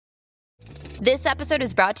This episode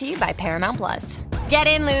is brought to you by Paramount Plus. Get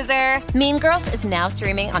in, loser! Mean Girls is now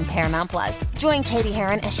streaming on Paramount Plus. Join Katie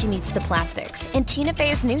Heron as she meets the plastics in Tina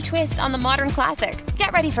Fey's new twist on the modern classic.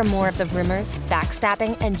 Get ready for more of the rumors,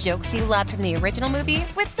 backstabbing, and jokes you loved from the original movie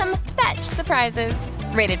with some fetch surprises.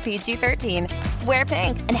 Rated PG-13. Wear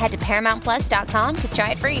pink and head to ParamountPlus.com to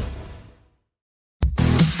try it free.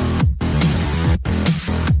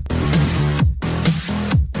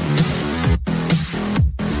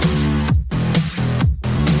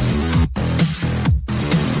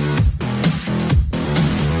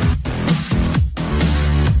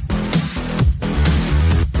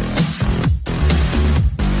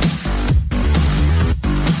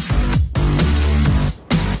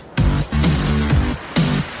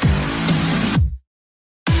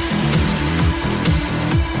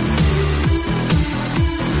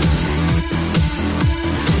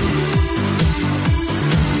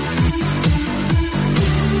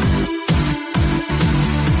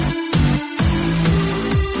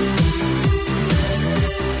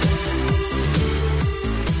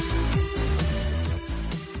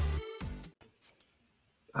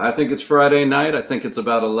 I think it's Friday night. I think it's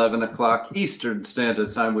about 11 o'clock Eastern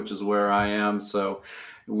Standard Time, which is where I am. So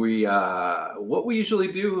what we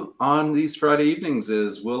usually do on these Friday evenings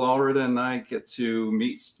is Will Allred and I get to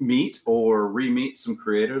meet or re-meet some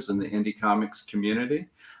creators in the indie comics community.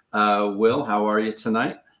 Will, how are you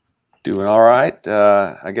tonight? Doing all right.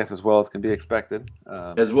 I guess as well as can be expected.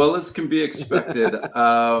 As well as can be expected.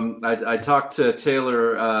 I talked to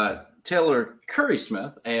Taylor Curry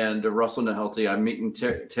Smith and Russell Nahelty. I'm meeting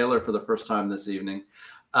Taylor for the first time this evening.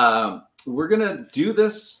 We're going to do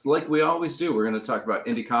this like we always do. We're going to talk about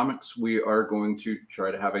indie comics. We are going to try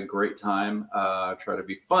to have a great time, try to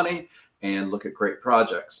be funny, and look at great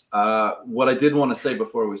projects. What I did want to say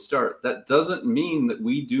before we start, that doesn't mean that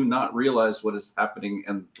we do not realize what is happening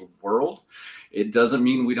in the world. It doesn't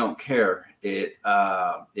mean we don't care. It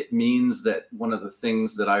means that one of the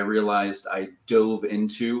things that I realized I dove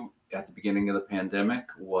into at the beginning of the pandemic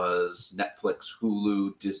was Netflix,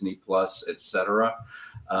 Hulu, Disney Plus, etc.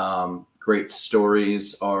 Great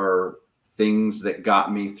stories are things that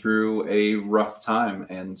got me through a rough time.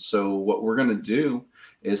 And so what we're going to do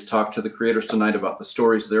is talk to the creators tonight about the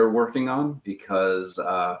stories they're working on, because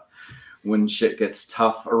when shit gets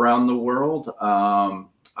tough around the world,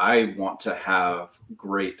 I want to have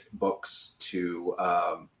great books to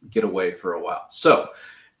get away for a while. So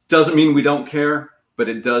doesn't mean we don't care, but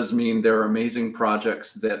it does mean there are amazing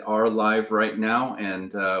projects that are live right now,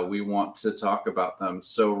 and we want to talk about them.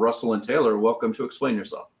 So Russell and Taylor, welcome to Explain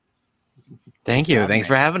Yourself. Thank you. Thanks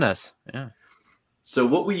for having us. Yeah. So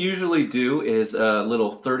what we usually do is a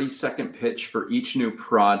little 30-second pitch for each new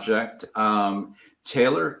project.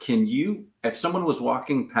 Taylor, can you, if someone was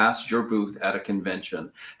walking past your booth at a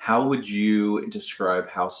convention, how would you describe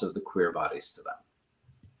House of the Queerbodies to them?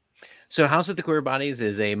 So House of the Queerbodies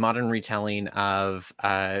is a modern retelling of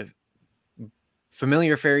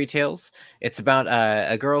familiar fairy tales. It's about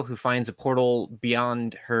a girl who finds a portal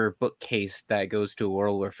beyond her bookcase that goes to a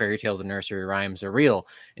world where fairy tales and nursery rhymes are real.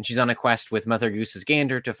 And she's on a quest with Mother Goose's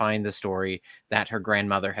gander to find the story that her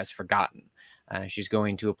grandmother has forgotten. She's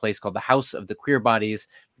going to a place called the House of the Queerbodies,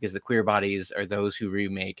 because the Queerbodies are those who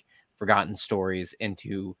remake forgotten stories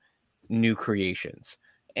into new creations.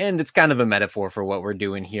 And it's kind of a metaphor for what we're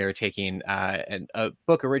doing here, taking a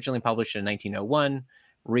book originally published in 1901,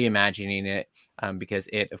 reimagining it, because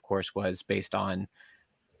it, of course, was based on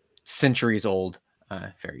centuries-old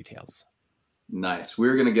fairy tales. Nice.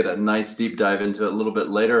 We're going to get a nice deep dive into it a little bit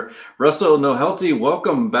later. Russell Nahelty,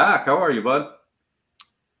 welcome back. How are you, bud?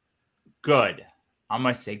 Good. I'm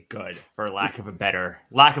gonna say good for lack of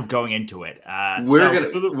going into it.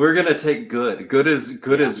 We're gonna take good. Good is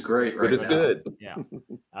great. Right. Good is good. Yeah.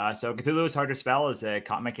 So Cthulhu is Hard to Spell is a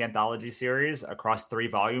comic anthology series across 3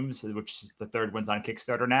 volumes, which is the third one's on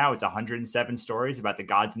Kickstarter now. It's 107 stories about the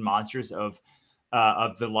gods and monsters of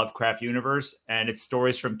the Lovecraft universe, and it's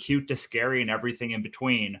stories from cute to scary and everything in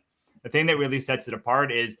between. The thing that really sets it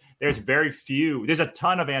apart is there's a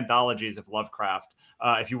ton of anthologies of Lovecraft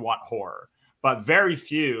if you want horror, but very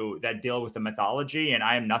few that deal with the mythology. And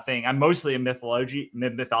I'm mostly a mythology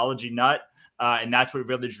nut. And that's what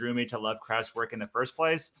really drew me to Lovecraft's work in the first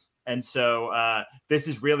place. And so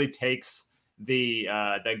this really takes the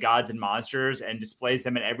gods and monsters and displays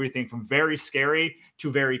them in everything from very scary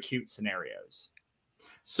to very cute scenarios.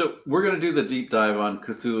 So we're going to do the deep dive on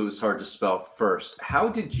Cthulhu is Hard to Spell first. How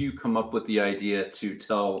did you come up with the idea to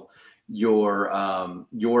tell your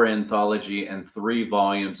anthology in 3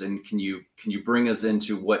 volumes, and can you bring us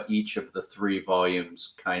into what each of the 3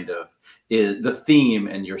 volumes kind of is, the theme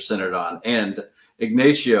and you're centered on? And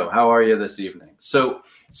Ignacio, how are you this evening? So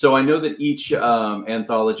I know that each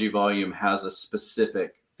anthology volume has a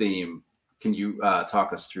specific theme. Can you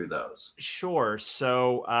talk us through those? Sure.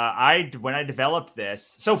 So when I developed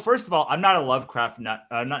this, so first of all, I'm not a Lovecraft not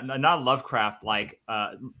a Lovecraft a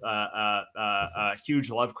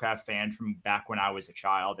huge Lovecraft fan from back when I was a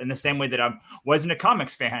child. In the same way that I wasn't a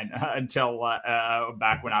comics fan until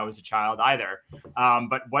back when I was a child either.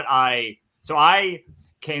 But I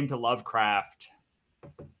came to Lovecraft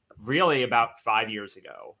really about 5 years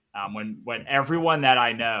ago. When everyone that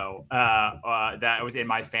I know that was in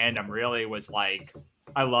my fandom really was like,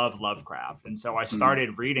 I love Lovecraft. And so I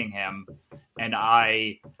started reading him, and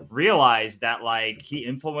I realized that like he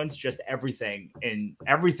influenced just everything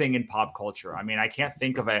in pop culture. I mean, I can't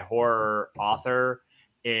think of a horror author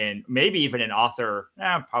maybe even an author.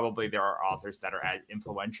 Probably there are authors that are as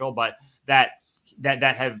influential, but that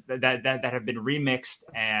have been remixed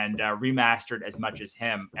and remastered as much as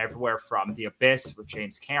him, everywhere from The Abyss with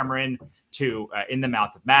James Cameron to In the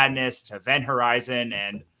Mouth of Madness to Event Horizon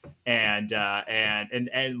and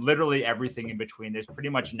literally everything in between. There's pretty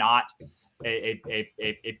much not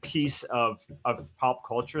a piece of pop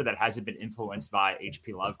culture that hasn't been influenced by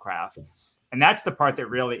H.P. Lovecraft. And that's the part that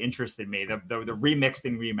really interested me, the remixed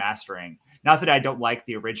and remastering. Not that I don't like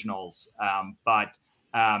the originals, but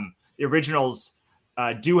the originals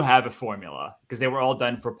do have a formula because they were all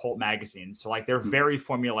done for pulp magazines. So like they're very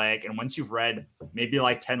formulaic. And once you've read maybe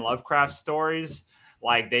like 10 Lovecraft stories,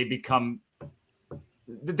 like there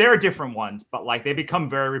are different ones, but like they become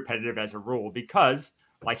very repetitive as a rule because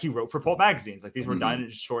like he wrote for pulp magazines. Like these were done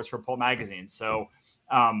as shorts for pulp magazines. So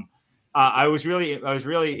I was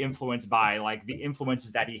really influenced by like the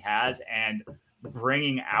influences that he has and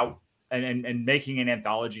bringing out and making an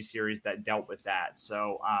anthology series that dealt with that.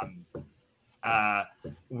 So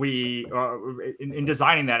we in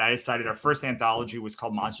designing that, I decided our first anthology was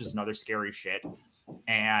called Monsters and Other Scary Shit,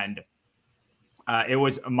 and it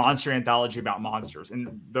was a monster anthology about monsters.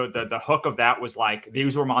 And the hook of that was like,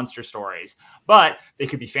 these were monster stories, but they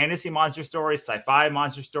could be fantasy monster stories, sci-fi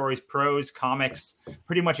monster stories, prose, comics,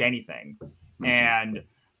 pretty much anything. And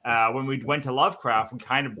when we went to Lovecraft, we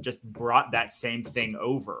kind of just brought that same thing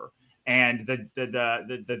over. And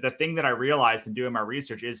the thing that I realized in doing my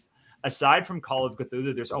research is, aside from Call of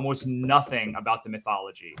Cthulhu, there's almost nothing about the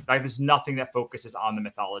mythology. Like there's nothing that focuses on the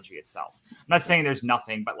mythology itself. I'm not saying there's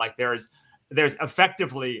nothing, but like there's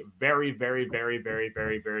effectively very, very, very, very,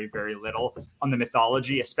 very, very, very little on the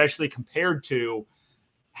mythology, especially compared to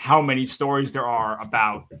how many stories there are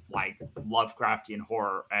about like Lovecraftian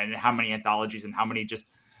horror and how many anthologies and how many just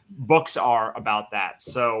books are about that.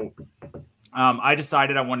 So I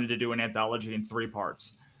decided I wanted to do an anthology in 3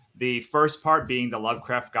 parts. The first part being the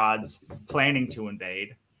Lovecraft gods planning to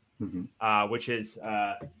invade, which is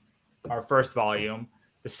our first volume.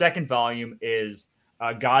 The second volume is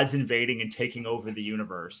gods invading and taking over the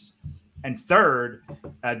universe. And third,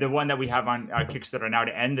 the one that we have on Kickstarter now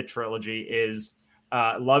to end the trilogy is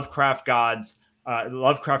Lovecraft gods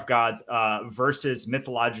versus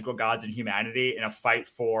mythological gods and humanity in a fight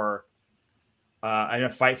for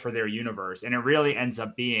their universe. And it really ends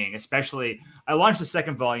up being, especially, I launched the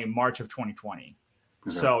second volume March of 2020.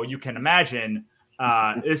 So you can imagine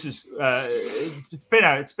this is it's been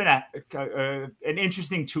an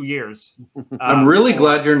interesting 2 years. I'm really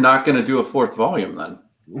glad you're not going to do a 4th volume then.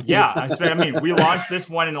 Yeah, I mean, we launched this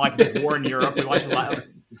one in like the war in Europe. We launched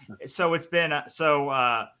so it's been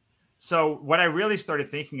so what I really started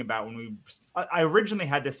thinking about when I originally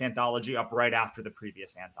had this anthology up right after the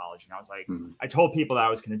previous anthology, and I was like, I told people that I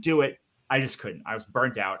was going to do it. I just couldn't. I was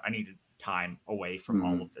burnt out. I needed time away from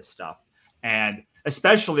all of this stuff, and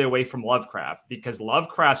especially away from Lovecraft, because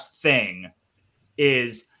Lovecraft's thing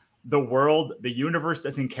is the world, the universe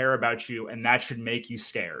doesn't care about you, and that should make you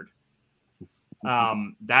scared.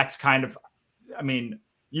 That's kind of, I mean,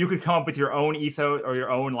 you could come up with your own ethos or your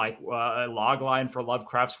own like log line for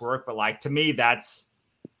Lovecraft's work, but like to me, that's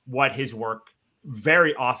what his work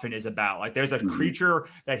very often is about. Like there's a creature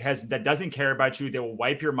that doesn't care about you. They will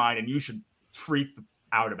wipe your mind, and you should freak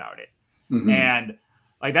out about it. And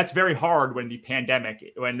like that's very hard when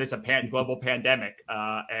there's a global pandemic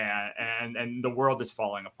and the world is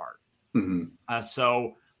falling apart.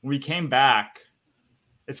 So when we came back,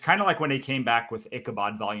 it's kind of like when they came back with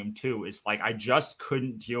Ichabod Volume 2. Is like I just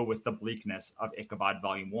couldn't deal with the bleakness of Ichabod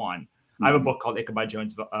Volume 1. I have a book called Ichabod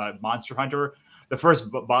Jones Monster Hunter. The first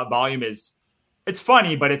volume it's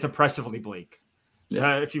funny, but it's oppressively bleak.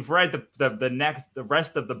 If you've read the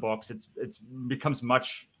rest of the books, it becomes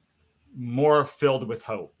much more filled with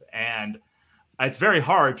hope. And it's very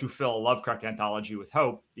hard to fill a Lovecraft anthology with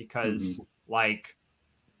hope because like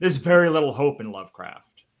there's very little hope in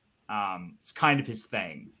Lovecraft. It's kind of his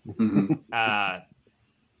thing. Mm-hmm.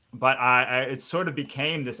 But it sort of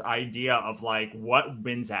became this idea of like what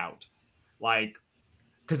wins out, like,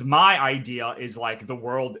 because my idea is like the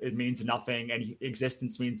world, it means nothing and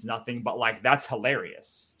existence means nothing, but like that's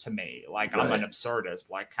hilarious to me. Like I'm an absurdist,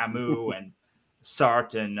 like Camus and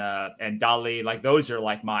Sartre and Dali. Like those are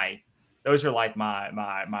like my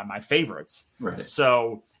favorites. Right.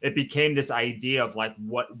 So it became this idea of like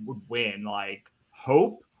what would win, like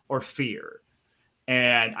hope or fear.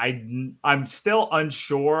 And I'm still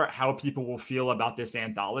unsure how people will feel about this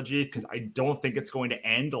anthology, because I don't think it's going to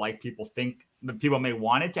end like people think. People may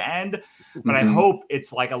want it to end, but I hope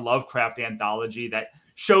it's like a Lovecraft anthology that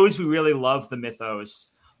shows we really love the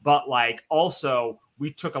mythos, but like also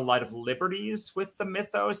we took a lot of liberties with the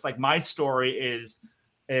mythos. Like my story is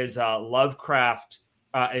Lovecraft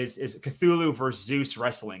is Cthulhu versus Zeus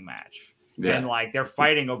wrestling match. Yeah. And like they're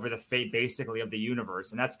fighting over the fate basically of the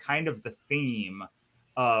universe. And that's kind of the theme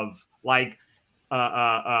of like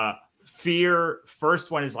fear.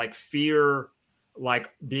 First one is like fear, like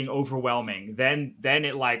being overwhelming. Then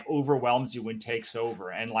it like overwhelms you and takes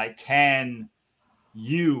over. And like, can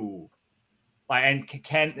you like,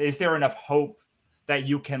 and is there enough hope that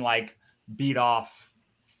you can like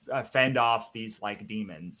fend off these like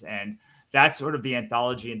demons? And that's sort of the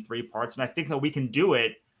anthology in 3 parts. And I think that we can do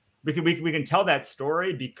it. We can tell that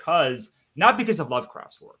story not because of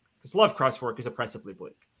Lovecraft's work, because Lovecraft's work is oppressively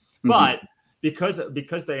bleak, but because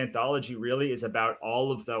the anthology really is about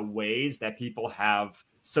all of the ways that people have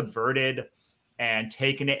subverted and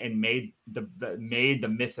taken it and made the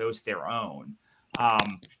mythos their own.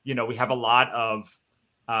 We have a lot of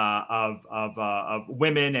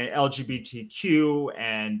women and LGBTQ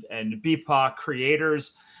and BIPOC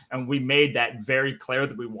creators. And we made that very clear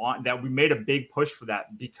that we made a big push for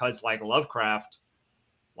that, because like Lovecraft,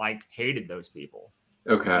 like hated those people.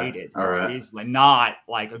 Okay. Hated. All right. He's like not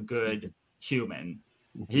like a good human.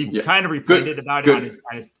 He kind of repented about it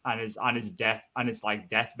on his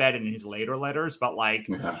deathbed and in his later letters. But like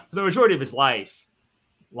for the majority of his life,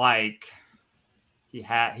 like he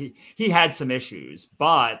had some issues,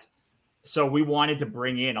 but so we wanted to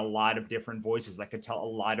bring in a lot of different voices that could tell a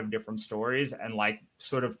lot of different stories and like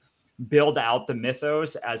sort of build out the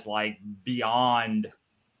mythos as like beyond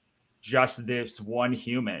just this one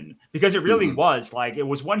human, because it really was like, it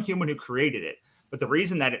was one human who created it. But the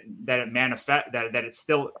reason that it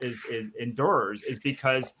still endures is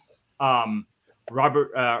because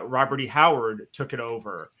Robert E. Howard took it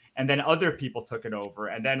over, and then other people took it over,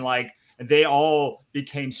 and then like they all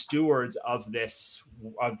became stewards of this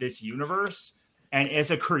universe. And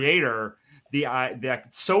as a creator, the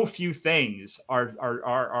so few things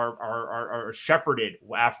are shepherded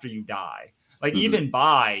after you die, like even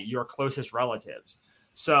by your closest relatives.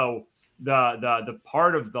 So the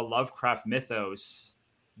part of the Lovecraft mythos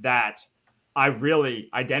that I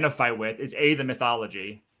really identify with is A, the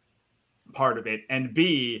mythology part of it, and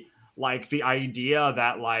B, like the idea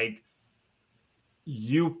that like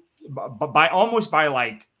you by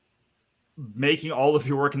like making all of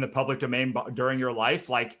your work in the public domain during your life,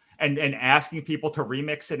 like and asking people to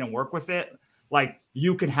remix it and work with it, like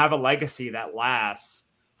you can have a legacy that lasts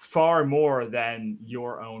far more than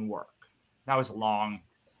your own work. That was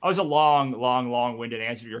a long-winded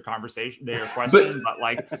answer to your question, but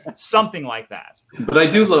like something like that. But I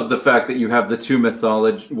do love the fact that you have the two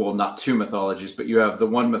mythology, well, not two mythologies, but you have the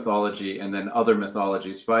one mythology and then other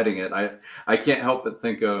mythologies fighting it. I can't help but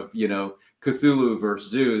think of, Cthulhu versus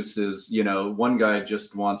Zeus is, one guy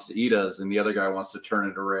just wants to eat us and the other guy wants to turn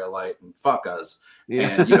into a ray of light and fuck us.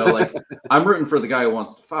 Yeah. And, like I'm rooting for the guy who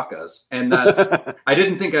wants to fuck us. And I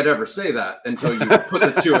didn't think I'd ever say that until you put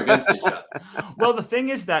the two against each other. Well, the thing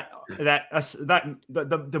is that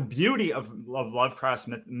the beauty of Lovecraft's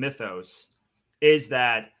mythos is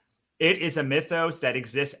that it is a mythos that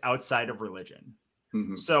exists outside of religion.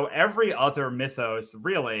 Mm-hmm. So every other mythos,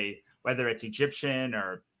 really, whether it's Egyptian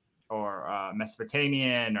or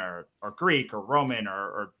Mesopotamian or Greek or Roman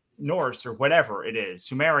or Norse or whatever it is,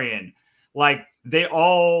 Sumerian, like they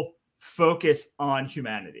all focus on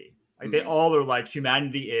humanity. Like they all are like,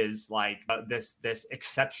 humanity is like this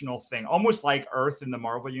exceptional thing, almost like Earth in the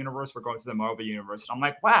Marvel universe. We're going through the Marvel universe. And I'm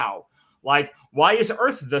like, wow, like why is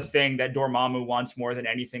Earth the thing that Dormammu wants more than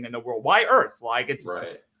anything in the world? Why Earth? Like it's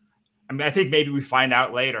right. I mean, I think maybe we find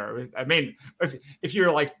out later. I mean, if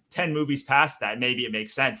you're like 10 movies past that, maybe it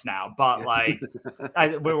makes sense now. But like,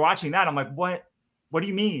 we're watching that. I'm like, what do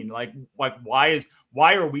you mean? Like why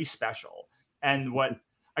are we special? And what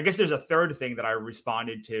I guess there's a third thing that I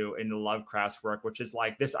responded to in the Lovecraft's work, which is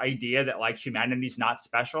like this idea that like humanity's not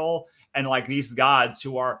special, and like these gods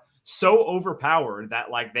who are so overpowered that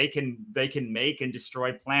like they can make and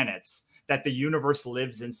destroy planets, that the universe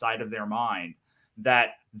lives inside of their mind,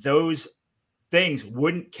 that those things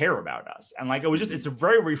wouldn't care about us. And like, it's a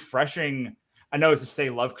very refreshing. I know to say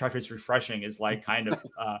Lovecraft is refreshing is like kind of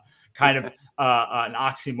an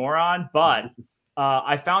oxymoron, but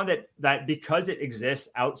I found that because it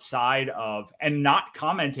exists outside of and not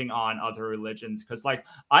commenting on other religions, because like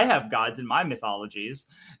I have gods in my mythologies,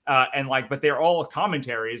 and like, but they're all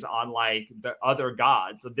commentaries on like the other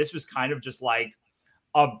gods. So this was kind of just like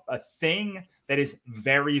a thing that is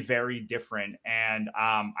very, very different. And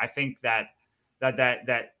I think that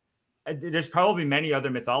there's probably many other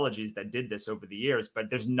mythologies that did this over the years, but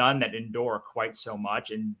there's none that endure quite so much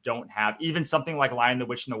and don't have even something like Lion, the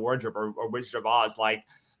Witch, and the Wardrobe or Wizard of Oz. Like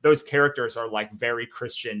those characters are like very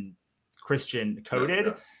Christian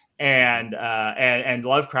coded, and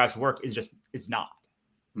Lovecraft's work is not.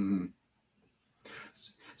 Mm-hmm.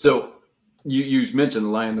 So you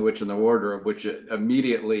mentioned Lion, the Witch, and the Wardrobe, which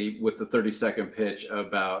immediately with the 30-second pitch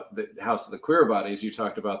about the House of the Queerbodies, you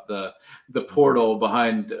talked about the portal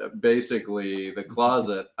behind basically the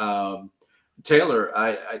closet. Taylor,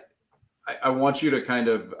 I want you to kind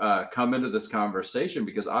of come into this conversation,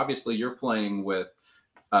 because obviously you're playing with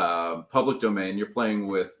public domain. You're playing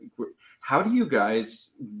with, how do you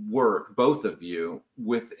guys work, both of you,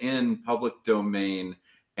 within public domain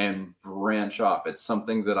and branch off? It's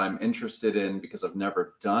something that I'm interested in because I've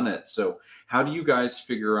never done it. So how do you guys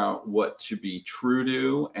figure out what to be true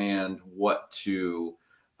to and what to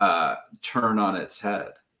turn on its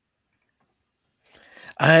head?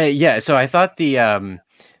 Yeah, so I thought the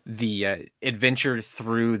adventure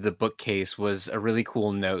through the bookcase was a really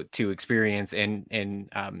cool note to experience. And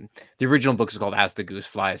the original book is called As the Goose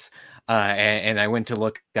Flies, and I went to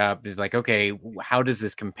look up. It's like, okay, how does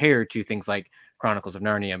this compare to things like Chronicles of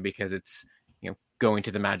Narnia? Because it's, going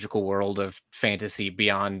to the magical world of fantasy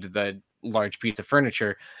beyond the large piece of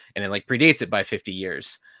furniture, and it like predates it by 50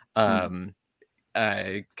 years. Because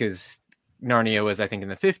Narnia was, I think, in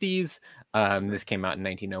the 50s. This came out in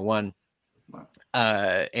 1901. Wow.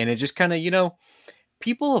 And it just kind of,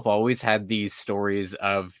 people have always had these stories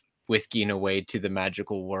of whisking away to the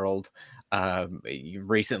magical world.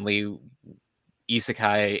 Recently,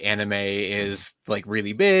 isekai anime is like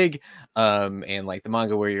really big, and like the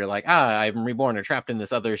manga where you're like, I'm reborn or trapped in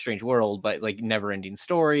this other strange world, but like never ending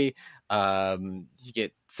story. You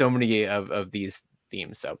get so many of these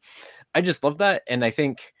themes. So I just love that. And I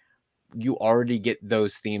think you already get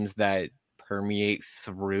those themes that permeate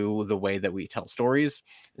through the way that we tell stories.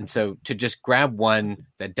 And so to just grab one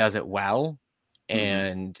that does it well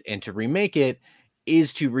and to remake it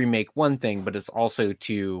is to remake one thing, but it's also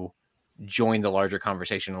to join the larger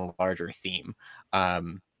conversation and larger theme. I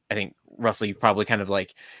think, Russell, you probably kind of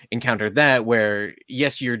like encountered that, where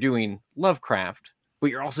yes, you're doing Lovecraft, but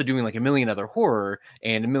you're also doing like a million other horror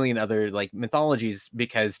and a million other like mythologies,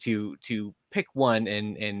 because to pick one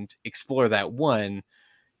and explore that one,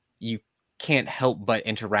 you can't help but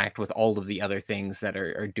interact with all of the other things that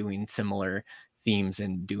are doing similar themes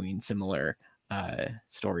and doing similar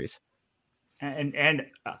stories. And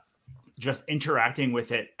just interacting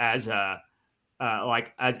with it as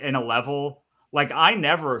as in a level. Like, I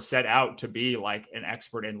never set out to be like an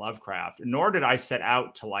expert in Lovecraft, nor did I set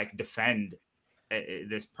out to like defend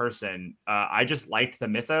this person. I just liked the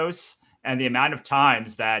mythos and the amount of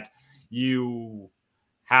times that you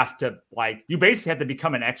have to you basically have to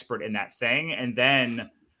become an expert in that thing, and then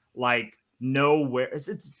like know where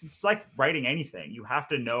it's like writing anything. You have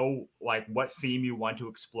to know like what theme you want to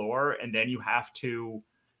explore, and then you have to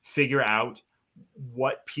figure out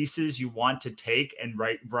what pieces you want to take and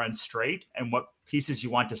run straight, and what pieces you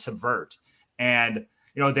want to subvert. And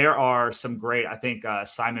there are some great, I think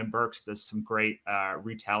Simon Burks does some great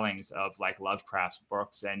retellings of like Lovecraft's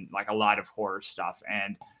books and like a lot of horror stuff,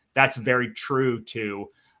 and that's very true to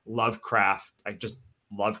Lovecraft, like just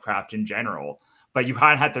Lovecraft in general. But you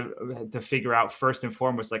kind of have to figure out first and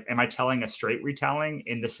foremost, like, am I telling a straight retelling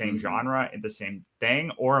in the same genre, in the same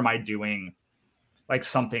thing, or am I doing like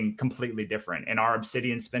something completely different? In our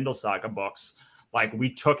Obsidian Spindle Saga books, like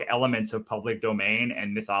we took elements of public domain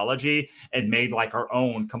and mythology and made like our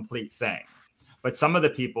own complete thing. But some of the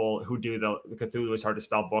people who do the Cthulhu is Hard to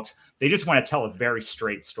Spell books, they just want to tell a very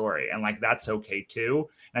straight story. And like, that's okay too.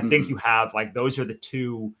 And I think you have like, those are the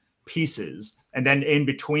two pieces. And then in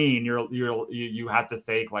between you have to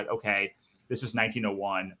think like, okay, this was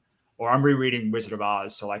 1901, or I'm rereading Wizard of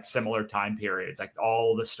Oz. So like similar time periods, like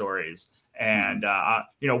all the stories, and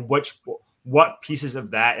what pieces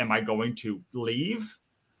of that am I going to leave?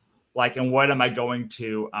 Like, and what am I going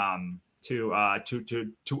to update?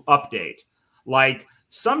 Like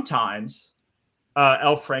sometimes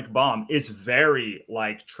L. Frank Baum is very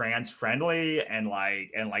like trans friendly and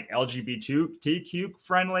like LGBTQ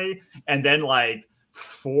friendly, and then like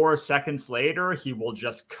 4 seconds later he will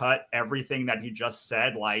just cut everything that he just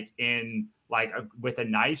said like in like with a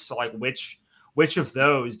knife. So like which of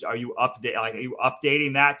those are you are you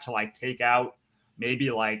updating that to like take out maybe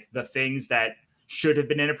like the things that should have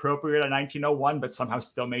been inappropriate in 1901 but somehow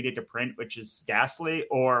still made it to print, which is ghastly?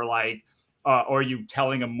 Or like or are you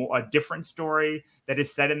telling a different story that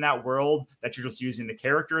is set in that world that you're just using the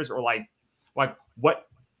characters? Or like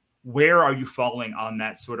where are you falling on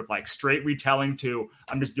that sort of like straight retelling to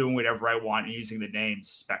I'm just doing whatever I want and using the names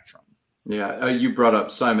spectrum? Yeah, you brought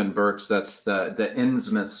up Simon Burke's. That's the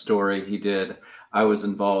Innsmouth story he did. I was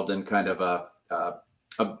involved in kind of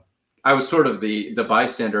I was sort of the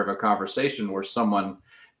bystander of a conversation where someone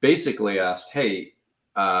basically asked, "Hey,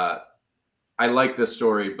 I like this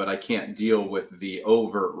story, but I can't deal with the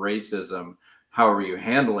overt racism. How are you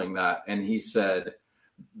handling that?" And he said,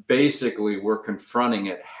 basically, we're confronting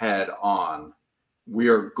it head on. We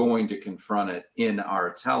are going to confront it in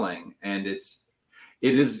our telling. And it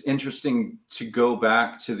is interesting to go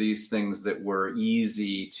back to these things that were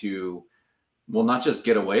easy to, well, not just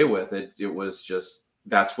get away with it. It was just,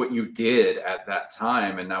 that's what you did at that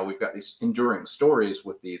time. And now we've got these enduring stories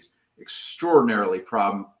with these extraordinarily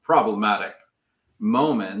problematic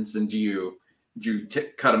moments. And do you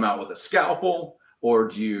cut them out with a scalpel, or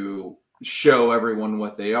do you show everyone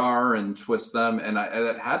what they are and twist them? And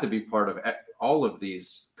that had to be part of all of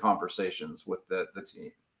these conversations with the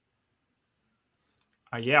team.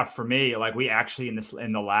 Yeah, for me, like we actually in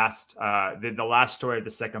the last story of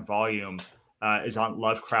the second volume is on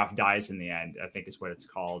Lovecraft Dies in the End, I think is what it's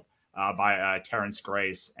called, by Terrence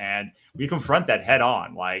Grace. And we confront that head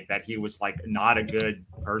on, like that he was like not a good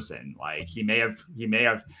person. Like he may have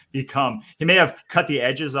cut the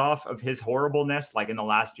edges off of his horribleness like in the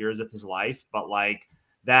last years of his life. But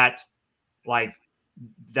that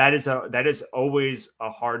is always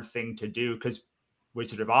a hard thing to do, because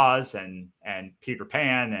Wizard of Oz and Peter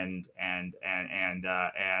Pan and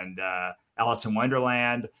Alice in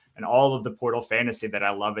Wonderland and all of the Portal fantasy that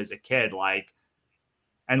I love as a kid, like,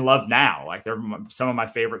 and love now, like they're some of my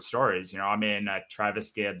favorite stories. You know, I'm in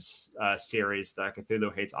Travis Gibbs' series, the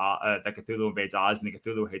Cthulhu Invades Oz and the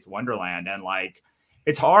Cthulhu Hates Wonderland, and like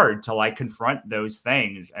it's hard to like confront those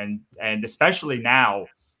things, and especially now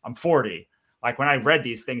I'm 40. Like when I read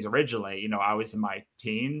these things originally, you know, I was in my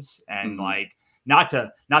teens, and like not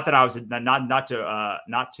to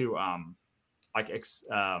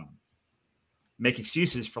make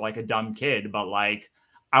excuses for like a dumb kid, but like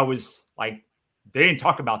I was like, they didn't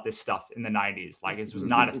talk about this stuff in the 90s. Like it was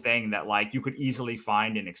not a thing that like you could easily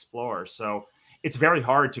find and explore. So it's very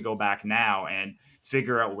hard to go back now and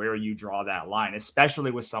figure out where you draw that line, especially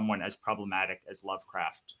with someone as problematic as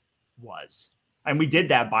Lovecraft was. And we did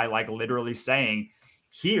that by like literally saying,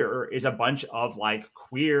 here is a bunch of like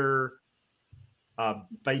queer,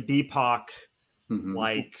 BIPOC,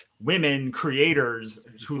 like women creators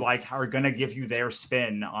who like are going to give you their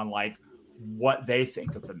spin on like what they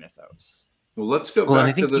think of the mythos. Well, let's go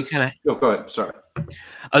back to this. Go ahead. Sorry.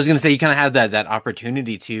 I was going to say, you kind of have that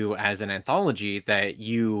opportunity to, as an anthology, that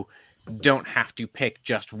you don't have to pick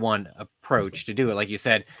just one approach to do it. Like you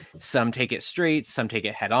said, some take it straight, some take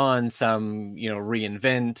it head on, some, you know,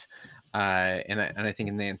 reinvent. And I think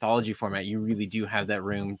in the anthology format, you really do have that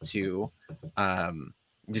room to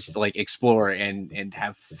just like explore and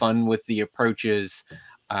have fun with the approaches.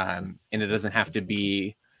 And it doesn't have to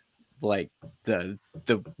be like the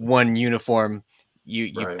one uniform.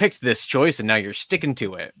 You right. Picked this choice and now you're sticking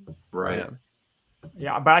to it. Right.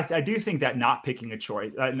 Yeah, but I do think that not picking a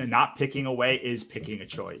choice, not picking a way is picking a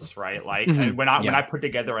choice, right? Like when I put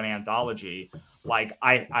together an anthology, like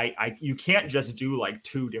I you can't just do like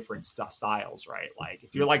two different styles, right? Like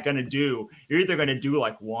if you're like you're either gonna do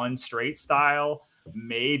like one straight style,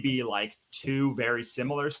 maybe like two very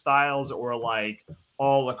similar styles, or like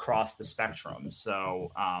all across the spectrum.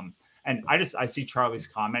 So and I see Charlie's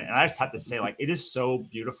comment, and I just have to say, like, it is so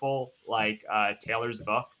beautiful. Like Taylor's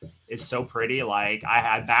book is so pretty. Like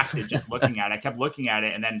I backed it just looking at it. I kept looking at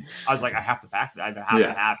it, and then I was like, I have to back it. I have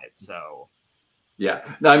to have it. So yeah.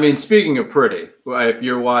 No, I mean, speaking of pretty, if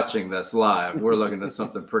you're watching this live, we're looking at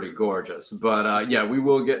something pretty gorgeous. But yeah, we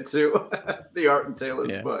will get to the art in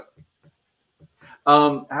Taylor's book.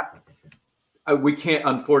 We can't,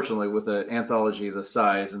 unfortunately, with an anthology the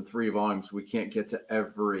size and 3 volumes, we can't get to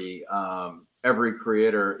every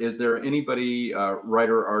creator. Is there anybody,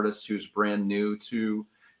 writer, artist who's brand new to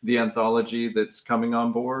the anthology that's coming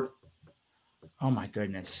on board? Oh my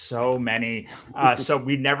goodness, so many. So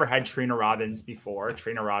we never had Trina Robbins before.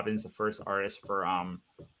 Trina Robbins, the first artist for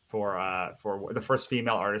the first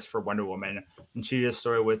female artist for Wonder Woman, and she did a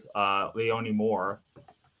story with Leonie Moore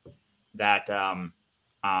that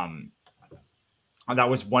that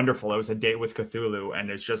was wonderful. It was a date with Cthulhu, and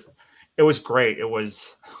it was great.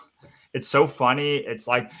 It's so funny. It's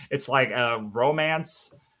like a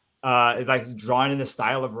romance. It's like drawn in the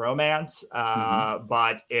style of romance,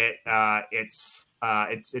 but it's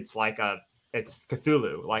Cthulhu,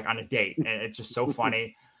 like on a date, and it's just so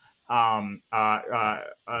funny.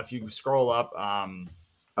 If you scroll up,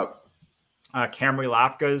 Camry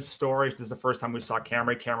Lapka's story. This is the first time we saw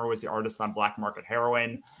Camry. Camry was the artist on Black Market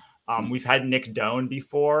Heroin. We've had Nick Doan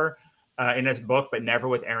before in his book, but never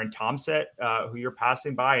with Aaron Thompson, who you're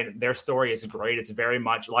passing by. And their story is great. It's very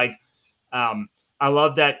much like, I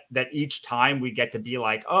love that each time we get to be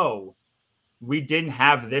like, oh, we didn't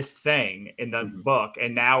have this thing in the book,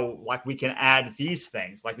 and now like we can add these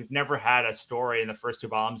things. Like we've never had a story in the first 2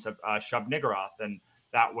 volumes of Shub Niggurath, and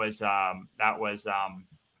that was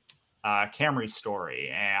Camry's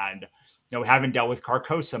story. And we haven't dealt with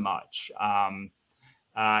Carcosa much.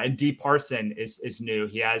 And D. Parson is new.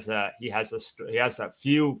 He has a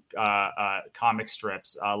few comic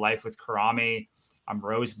strips, Life with Karami,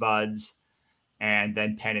 Rosebuds, and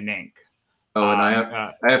then Pen and Ink. Oh, and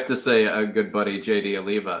I have to say, a good buddy, JD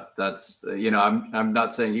Oliva. That's I'm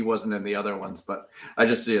not saying he wasn't in the other ones, but I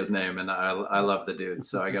just see his name and I love the dude,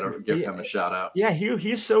 so I got to give him a shout out. Yeah,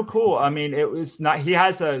 he's so cool. I mean, it was not. He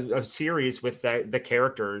has a series with the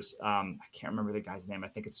characters. I can't remember the guy's name. I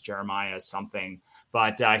think it's Jeremiah something,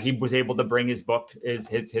 but he was able to bring his book,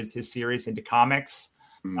 his series into comics.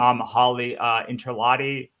 Holly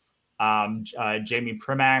Interlati, Jamie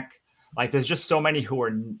Primack. Like, there's just so many who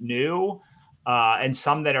are new. And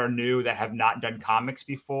some that are new that have not done comics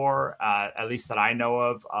before, at least that I know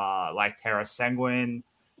of, like Tara Seguin.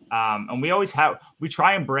 And we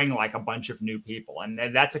try and bring like a bunch of new people.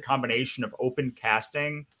 And that's a combination of open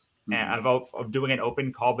casting and of doing an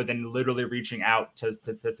open call, but then literally reaching out to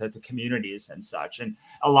communities and such. And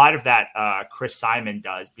a lot of that Chris Simon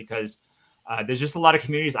does, because there's just a lot of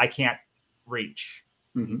communities I can't reach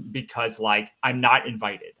because like I'm not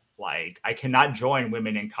invited. Like I cannot join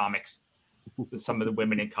women in comics with some of the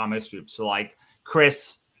women in comics groups. So like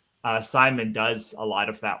Chris Simon does a lot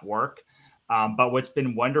of that work. But what's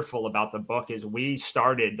been wonderful about the book is we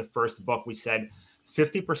started the first book. We said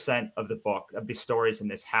 50% of the book, of the stories in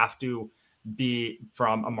this, have to be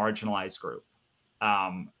from a marginalized group.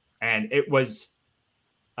 And it was,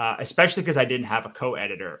 especially because I didn't have a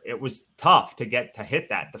co-editor, it was tough to hit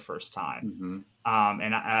that the first time.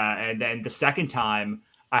 And then the second time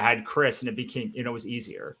I had Chris, and it became, it was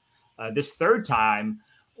easier. This third time,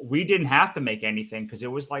 we didn't have to make anything because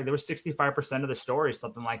it was like there was 65% of the stories,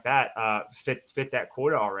 something like that, fit that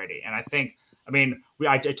quota already. And I think,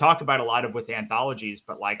 I talk about a lot of with anthologies,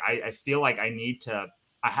 but like I feel like I need to.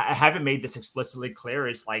 I haven't made this explicitly clear.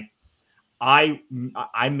 Is like I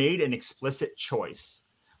made an explicit choice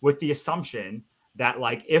with the assumption that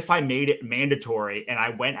like if I made it mandatory and I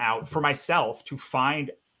went out for myself to find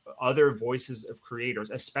other voices of creators,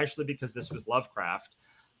 especially because this was Lovecraft,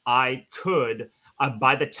 I could,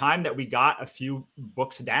 by the time that we got a few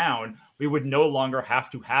books down, we would no longer have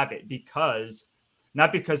to have it because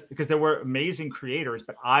there were amazing creators,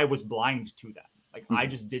 but I was blind to them. Like I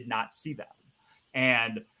just did not see them.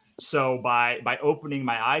 And so by opening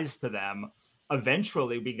my eyes to them,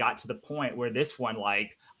 eventually we got to the point where this one,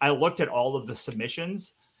 like I looked at all of the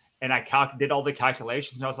submissions and I did all the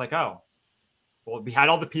calculations and I was like, oh, well, we had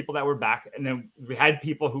all the people that were back, and then we had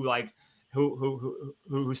people who like,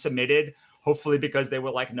 who submitted, hopefully because they were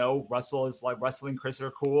like, no, Russell and Chris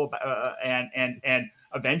are cool. And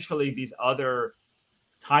eventually these other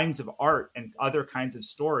kinds of art and other kinds of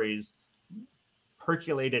stories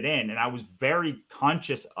percolated in. And I was very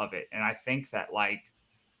conscious of it. And I think that like,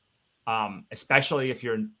 especially if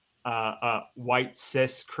you're a white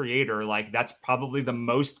cis creator, like that's probably the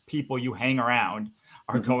most people you hang around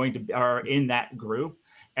are in that group.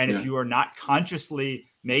 And if you are not consciously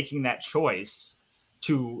making that choice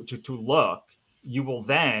to look, you will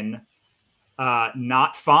then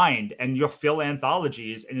not find, and you'll fill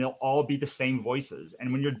anthologies and it'll all be the same voices.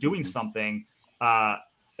 And when you're doing something,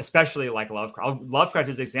 especially like Lovecraft. Lovecraft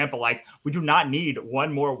is an example. Like, we do not need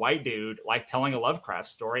one more white dude like telling a Lovecraft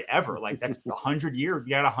story ever. Like, that's 100 years. You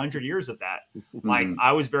got 100 years of that. Like,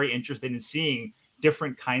 I was very interested in seeing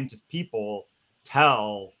different kinds of people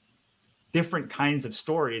tell different kinds of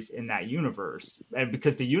stories in that universe, and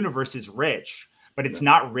because the universe is rich, but it's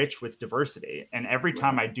not rich with diversity. And every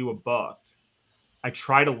time I do a book, I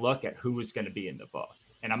try to look at who is going to be in the book,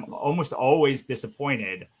 and I'm almost always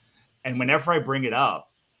disappointed. And whenever I bring it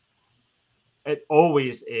up, it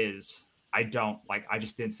always is, I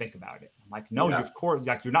just didn't think about it. I'm like, no, you, of course,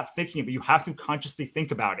 like, you're not thinking, but you have to consciously think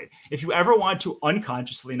about it. If you ever want to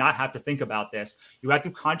unconsciously not have to think about this, you have to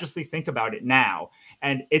consciously think about it now.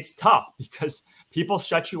 And it's tough because people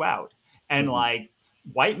shut you out. And like,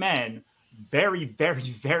 white men, very, very,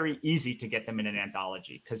 very easy to get them in an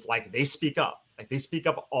anthology because like they speak up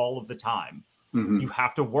all of the time. You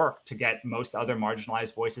have to work to get most other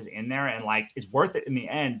marginalized voices in there. And like, it's worth it in the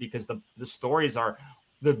end because the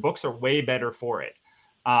books are way better for it.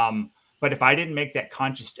 But if I didn't make that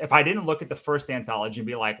conscious, if I didn't look at the first anthology and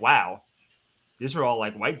be like, wow, these are all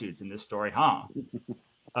like white dudes in this story, huh?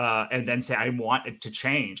 And then say, I want it to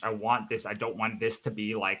change. I want this. I don't want this to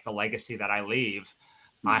be like the legacy that I leave.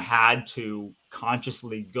 I had to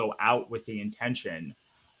consciously go out with the intention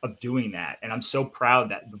of doing that. And I'm so proud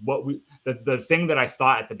that the thing that I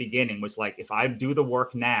thought at the beginning was like, if I do the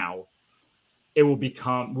work now, it will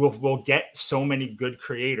become, we'll get so many good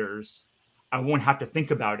creators. I won't have to think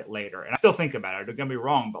about it later. And I still think about it. Don't get me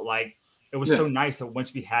wrong, but like, it was so nice that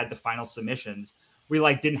once we had the final submissions, we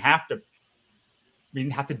like didn't have to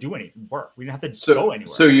do any work. We didn't have to go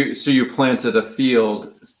anywhere. So you planted a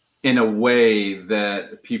field in a way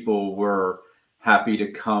that people were happy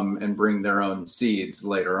to come and bring their own seeds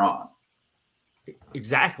later on.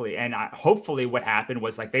 Exactly. And hopefully what happened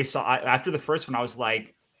was like, they saw after the first one, I was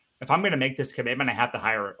like, if I'm going to make this commitment, I have to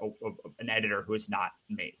hire an editor who is not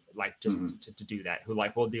me, like just to do that, who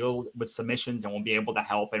like will deal with submissions and will be able to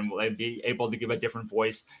help and will be able to give a different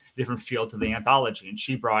voice, different feel to the anthology. And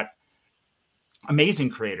she brought amazing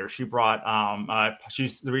creators. She brought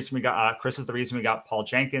she's the reason we got Chris is the reason we got Paul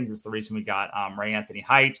Jenkins, is the reason we got Ray Anthony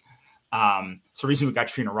Height. It's the reason we got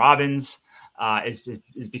Trina Robbins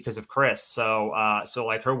is because of Chris. So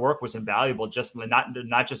like her work was invaluable, just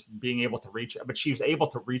not just being able to reach, but she was able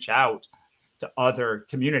to reach out to other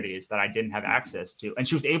communities that I didn't have access to. And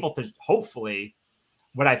she was able to, hopefully,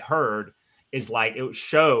 what I've heard is like, it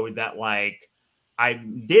showed that like, I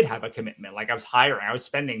did have a commitment. Like I was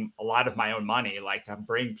spending a lot of my own money, like to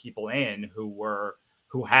bring people in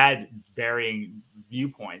who had varying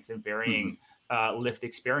viewpoints and varying lived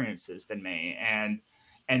experiences than me. And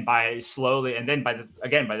by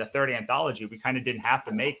the third anthology, we kind of didn't have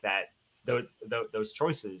to make those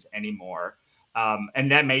choices anymore.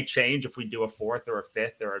 And that may change if we do a fourth or a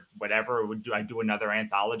fifth or whatever. I do another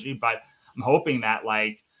anthology, but I'm hoping that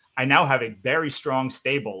like I now have a very strong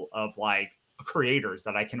stable of like creators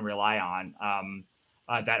that I can rely on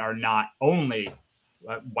that are not only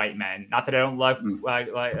white men. Not that I don't love,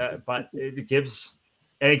 but it gives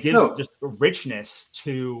just richness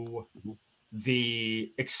to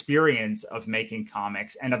the experience of making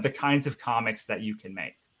comics and of the kinds of comics that you can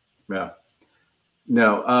make. Yeah.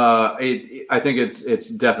 No, I think it's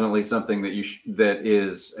definitely something that that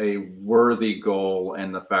is a worthy goal,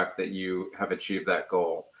 and the fact that you have achieved that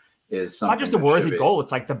goal is something. Not just a worthy goal;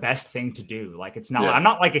 it's like the best thing to do. Like it's not. I'm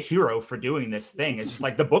not like a hero for doing this thing. It's just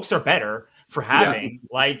like the books are better for having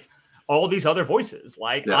like all these other voices.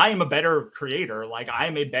 Like I am a better creator. Like I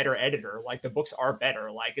am a better editor. Like the books are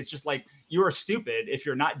better. Like it's just like you are stupid if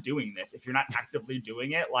you're not doing this. If you're not actively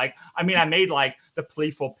doing it. Like I mean, I made like the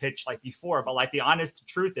playful pitch like before, but like the honest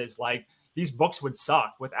truth is like these books would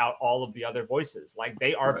suck without all of the other voices. Like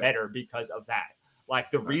they are better because of that. Like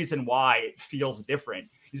the reason why it feels different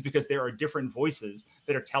is because there are different voices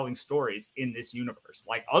that are telling stories in this universe.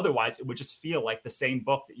 Like otherwise it would just feel like the same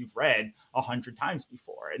book that you've read 100 times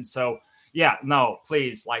before. And so,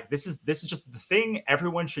 please, like this is just the thing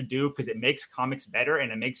everyone should do, because it makes comics better and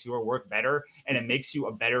it makes your work better and it makes you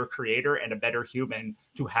a better creator and a better human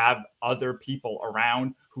to have other people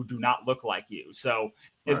around who do not look like you. So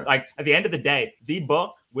like at the end of the day, the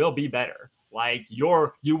book will be better. Like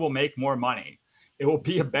you will make more money. It will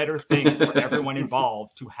be a better thing for everyone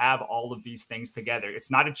involved to have all of these things together.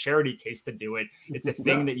 It's not a charity case to do it. It's a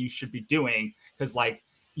thing that you should be doing because like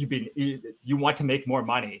you want to make more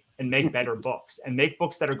money and make better books and make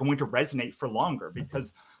books that are going to resonate for longer,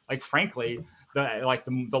 because like, frankly,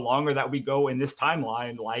 the longer that we go in this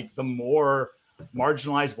timeline, like the more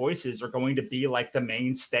marginalized voices are going to be like the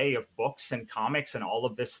mainstay of books and comics and all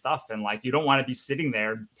of this stuff. And like, you don't want to be sitting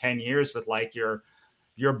there 10 years with like your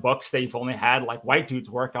your books that you've only had like white dudes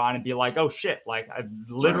work on and be like, oh shit, like I'm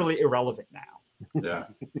literally irrelevant now. Yeah.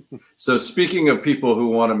 So speaking of people who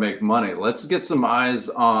want to make money, let's get some eyes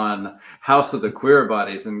on House of the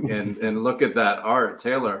Queerbodies and look at that art.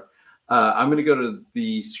 Taylor, I'm going to go to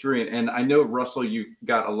the screen, and I know, Russell, you've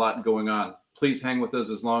got a lot going on. Please hang with us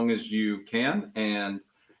as long as you can, and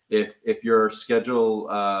if your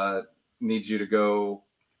schedule needs you to go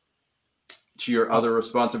to your other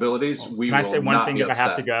responsibilities, we will. Can I say one not thing be if upset. I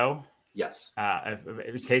have to go? Yes.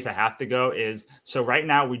 In case I have to go, is so right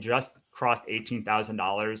now we just crossed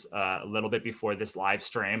 $18,000 a little bit before this live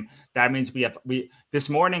stream. That means we this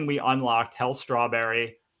morning we unlocked Hell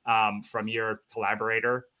Strawberry from your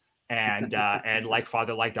collaborator and Like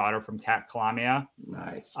Father Like Daughter from Cat Calamia.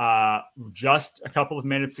 Nice. Just a couple of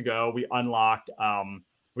minutes ago we unlocked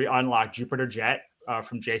Jupiter Jet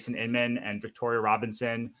from Jason Inman and Victoria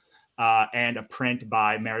Robinson and a print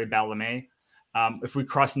by Mary Bellamy. If we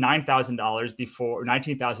cross $19,000 before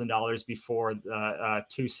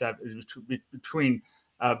between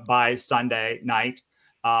by Sunday night,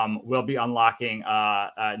 we'll be unlocking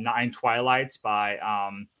 9 Twilights by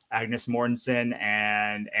Agnes Mortensen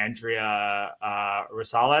and Andrea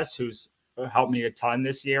Rosales, who's helped me a ton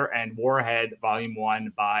this year, and Warhead Volume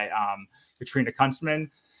 1 by Katrina Kunstman.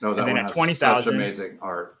 No, that and then one at has 20,000, such amazing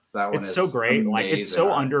art. That one it's so great. Like it's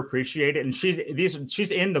so art. underappreciated, and she's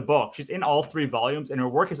in the book. She's in all 3 volumes, and her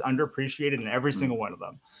work is underappreciated in every single one of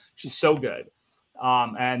them. She's so good.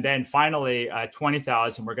 And then finally,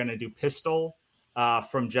 20,000, we're going to do Pistol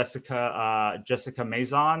from Jessica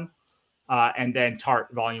Maison, and then Tart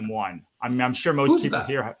Volume 1. I mean, I'm sure most people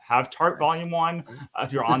here have Tart Volume 1.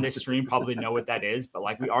 If you're on this stream, probably know what that is. But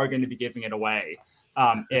like, we are going to be giving it away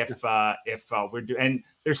if we're doing. And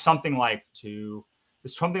there's something like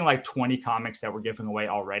 20 comics that we're giving away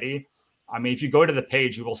already. I mean, if you go to the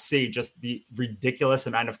page, you will see just the ridiculous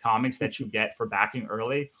amount of comics that you get for backing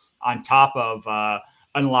early, on top of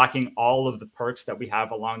unlocking all of the perks that we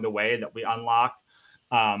have along the way that we unlock,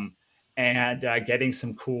 and getting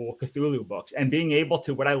some cool Cthulhu books, and being able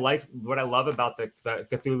to, what I love about the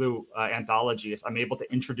Cthulhu anthology is I'm able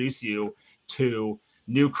to introduce you to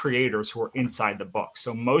new creators who are inside the book.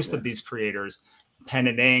 So most of these creators, Pen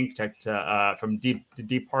and Ink, from D.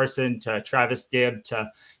 Parson to Travis Gibb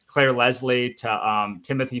to Claire Leslie to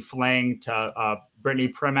Timothy Fling to Brittany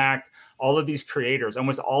Primack, all of these creators,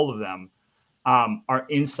 almost all of them, are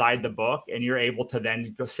inside the book, and you're able to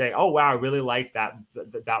then go say, "Oh wow, I really like that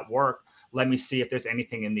work. Let me see if there's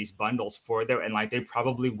anything in these bundles for there," and like they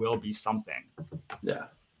probably will be something. Yeah,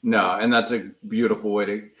 no, and that's a beautiful way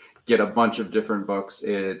to get a bunch of different books.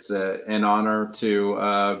 It's an honor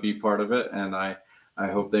to be part of it, and I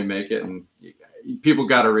hope they make it. And people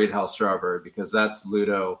got to read Hal Strawberry, because that's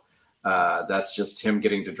Ludo. That's just him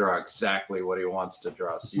getting to draw exactly what he wants to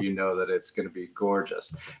draw. So you know that it's going to be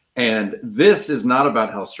gorgeous. And this is not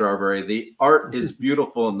about Hal Strawberry. The art is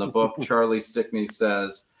beautiful in the book, Charlie Stickney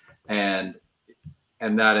says, and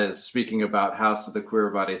that is speaking about House of the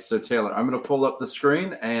Queerbodies. So Taylor, I'm going to pull up the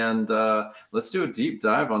screen and let's do a deep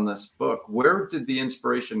dive on this book. Where did the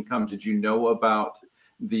inspiration come? Did you know about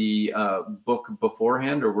the book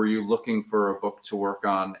beforehand, or were you looking for a book to work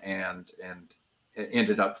on and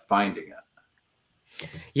ended up finding it?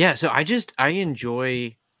 Yeah, so I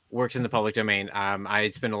enjoy works in the public domain.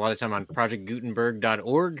 I spend a lot of time on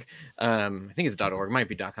projectgutenberg.org. I think it's .org, might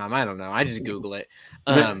be .com. I don't know. I just Google it.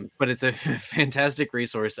 But it's a fantastic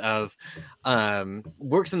resource of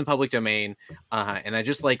works in the public domain. And I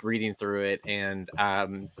just like reading through it. And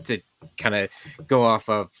to kind of go off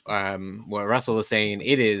of what Russell was saying,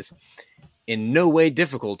 it is in no way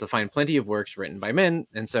difficult to find plenty of works written by men.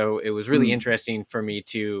 And so it was really interesting for me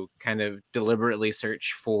to kind of deliberately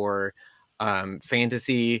search for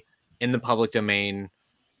fantasy in the public domain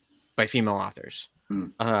by female authors,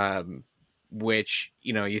 which,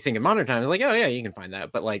 you know, you think in modern times, like, oh yeah, you can find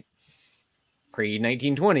that. But like pre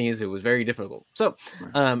 1920s, it was very difficult. So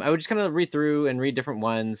I would just kind of read through and read different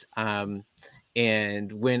ones.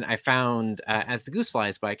 And when I found As the Goose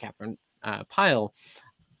Flies by Catherine Pyle,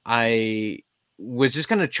 I was just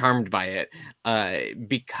kind of charmed by it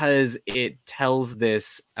because it tells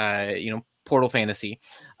this, portal fantasy.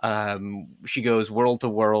 She goes world to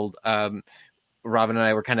world. Robin and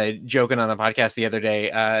I were kind of joking on a podcast the other day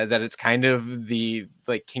that it's kind of the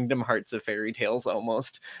like Kingdom Hearts of fairy tales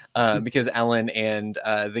almost, because Ellen and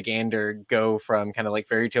the Gander go from kind of like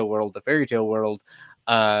fairy tale world to fairy tale world,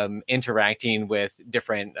 interacting with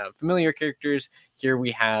different familiar characters. Here we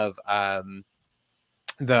have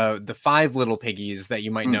the 5 little piggies that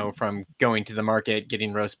you might know from going to the market,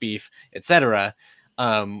 getting roast beef, etc.,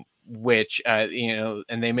 which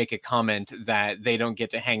and they make a comment that they don't get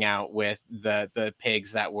to hang out with the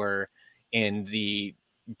pigs that were in the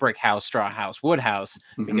brick house, straw house, wood house,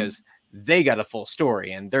 because they got a full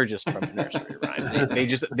story and they're just from a nursery rhyme.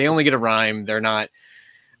 They only get a rhyme. They're not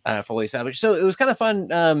fully established. So it was kind of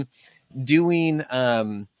fun doing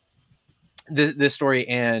this story,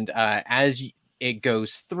 and as it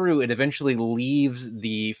goes through, it eventually leaves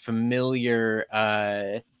the familiar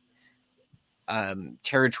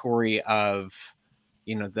territory of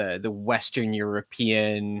the Western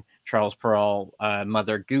European Charles Perrault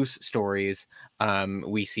Mother Goose stories.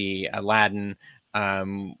 We see Aladdin.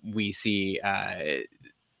 We see I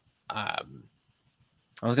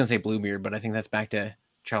was gonna say Bluebeard, but I think that's back to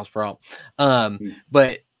Charles Perrault.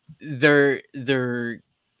 But there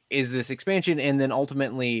is this expansion, and then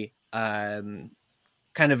ultimately kind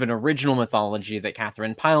of an original mythology that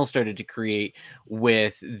Catherine Pyle started to create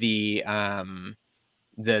with the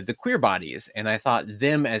Queerbodies, and I thought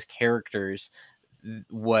them as characters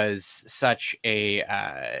was such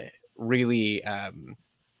a really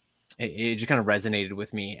it just kind of resonated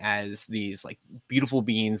with me as these like beautiful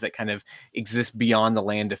beings that kind of exist beyond the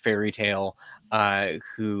land of fairy tale,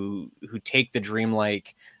 who take the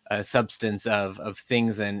dreamlike substance of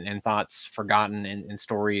things and thoughts forgotten and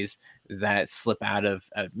stories that slip out of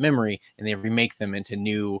memory, and they remake them into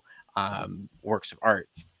new works of art.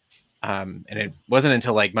 And it wasn't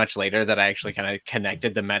until like much later that I actually kind of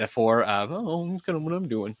connected the metaphor of, that's kind of what I'm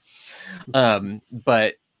doing.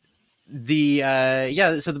 But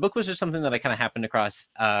so the book was just something that I kind of happened across.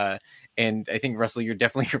 And I think, Russell, you're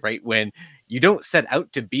definitely right. When you don't set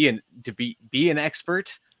out to be an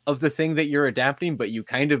expert of the thing that you're adapting, but you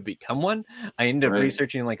kind of become one. I ended up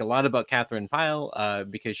researching like a lot about Catherine Pyle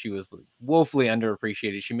because she was woefully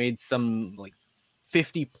underappreciated. She made some like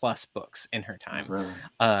 50 plus books in her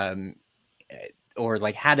time. Or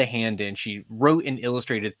like had a hand in. She wrote and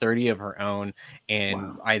illustrated 30 of her own,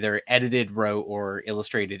 and either edited, wrote, or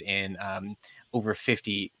illustrated in over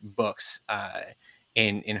 50 books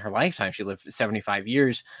in her lifetime. She lived 75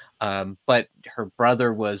 years, but her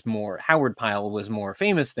brother Howard Pyle was more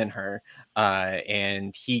famous than her,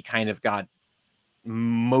 and he kind of got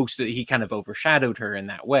he kind of overshadowed her in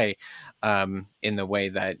that way, in the way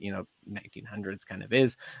that 1900s kind of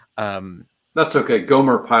is. That's okay.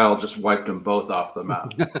 Gomer Pyle just wiped them both off the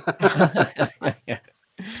map.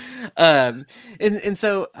 And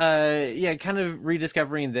so kind of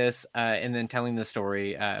rediscovering this and then telling the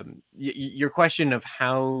story. Your question of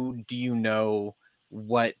how do you know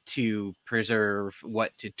what to preserve,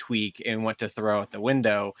 what to tweak, and what to throw out the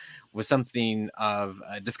window was something of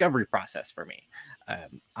a discovery process for me.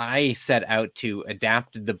 I set out to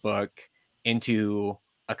adapt the book into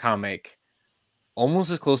a comic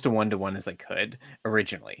almost as close to one-to-one as I could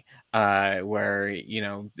originally, where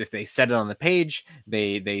if they set it on the page,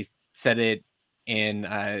 they set it in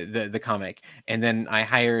the comic. And then I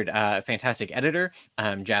hired a fantastic editor,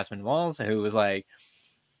 Jasmine Walls, who was like,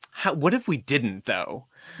 what if we didn't though?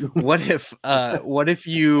 What if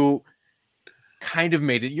you kind of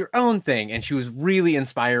made it your own thing? And she was really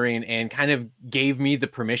inspiring and kind of gave me the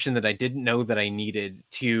permission that I didn't know that I needed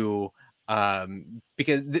to,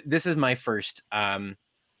 because this is my first time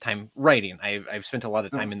writing. I've spent a lot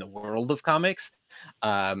of time in the world of comics,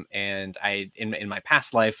 and in my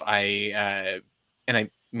past life, and I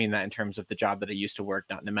mean that in terms of the job that I used to work,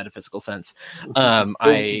 not in a metaphysical sense. But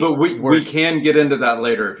we can get into that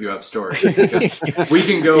later if you have stories, because we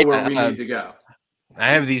can go where we need to go.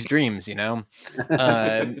 I have these dreams,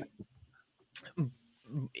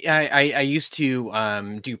 I used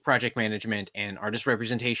to do project management and artist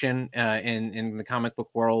representation in the comic book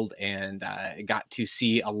world, and got to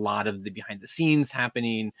see a lot of the behind the scenes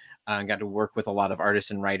happening. Got to work with a lot of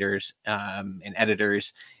artists and writers and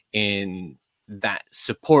editors in that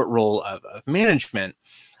support role of management.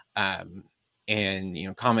 And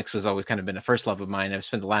comics has always kind of been a first love of mine. I've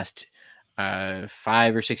spent the last 5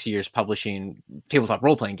 or 6 years publishing tabletop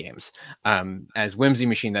role-playing games as Whimsy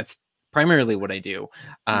Machine. That's primarily what I do.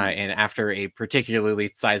 And after a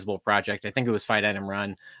particularly sizable project, I think it was Fight Item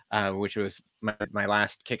Run, which was my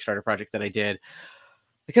last Kickstarter project that I did,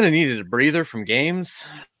 I kind of needed a breather from games.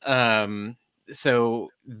 So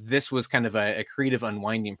this was kind of a creative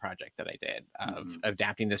unwinding project that I did of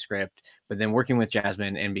adapting the script, but then working with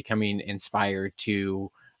Jasmine and becoming inspired to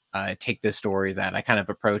take this story that I kind of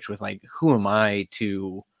approach with like, who am I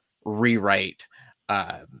to rewrite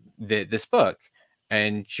this book?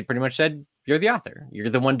 And she pretty much said, you're the author. You're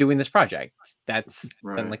the one doing this project. That's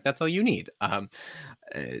that's all you need.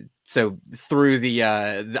 So through the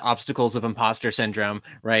obstacles of imposter syndrome,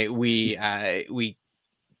 right? We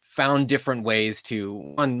found different ways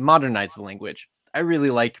to modernize the language. I really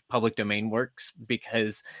like public domain works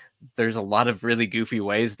because there's a lot of really goofy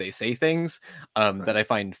ways they say things that I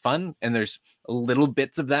find fun, and there's little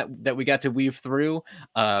bits of that we got to weave through.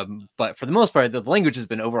 But for the most part, the language has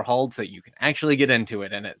been overhauled so you can actually get into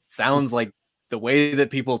it, and it sounds like the way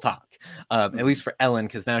that people talk, at least for Ellen,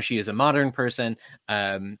 because now she is a modern person,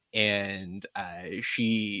 and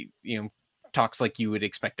she, talks like you would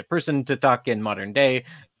expect a person to talk in modern day,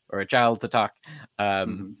 or a child to talk.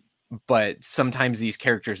 But sometimes these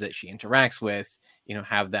characters that she interacts with,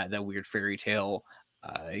 have that weird fairy tale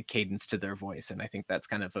cadence to their voice, and I think that's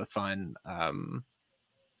kind of a fun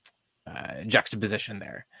juxtaposition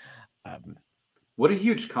there. What a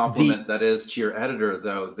huge compliment that is to your editor,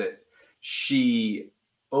 though, that she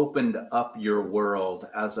opened up your world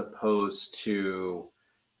as opposed to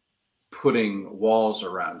putting walls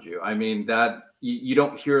around you. I mean, that you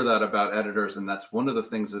don't hear that about editors, and that's one of the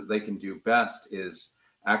things that they can do best, is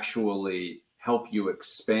actually help you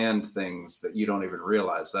expand things that you don't even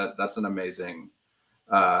realize. That's an amazing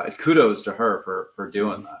kudos to her for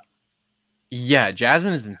doing that. Yeah,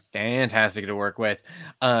 Jasmine has been fantastic to work with.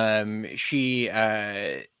 She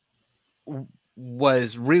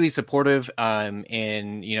was really supportive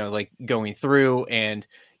in like going through and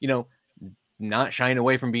not shying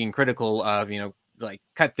away from being critical of like,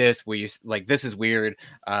 cut this, like, this is weird,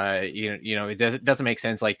 it doesn't make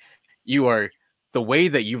sense, like, the way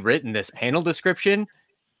that you've written this panel description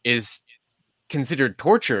is considered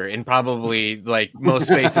torture in probably like most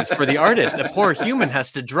spaces for the artist. A poor human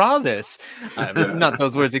has to draw this. Not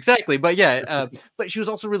those words exactly, but yeah. But she was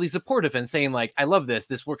also really supportive and saying like, I love this.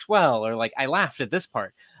 This works well. Or like, I laughed at this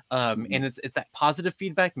part. And it's that positive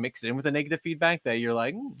feedback mixed in with a negative feedback that you're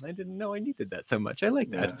like, I didn't know I needed that so much. I like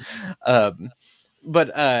that.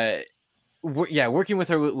 But working with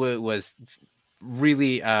her was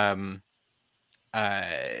really,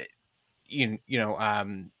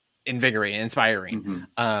 invigorating, inspiring.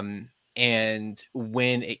 And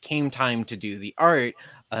when it came time to do the art,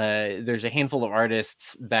 there's a handful of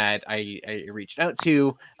artists that I reached out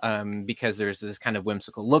to because there's this kind of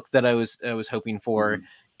whimsical look that I was hoping for.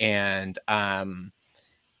 And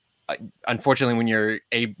unfortunately, when you're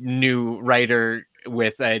a new writer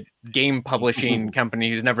with a game publishing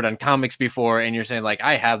company who's never done comics before, and you're saying like,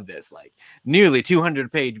 I have this like nearly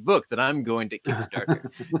 200-page book that I'm going to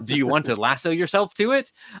Kickstarter. Do you want to lasso yourself to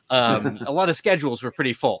it? A lot of schedules were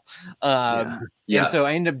pretty full. And so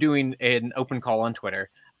I ended up doing an open call on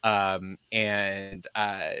Twitter. And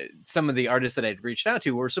some of the artists that I'd reached out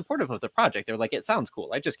to were supportive of the project. They're like, it sounds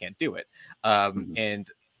cool, I just can't do it. And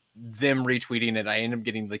them retweeting it, I ended up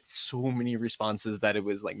getting like so many responses that it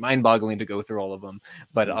was like mind-boggling to go through all of them.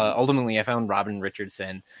 But ultimately I found Robin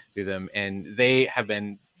Richardson through them, and they have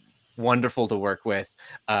been wonderful to work with.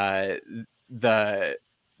 The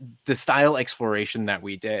style exploration that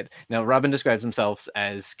we did. Now, Robin describes himself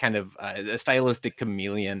as kind of a stylistic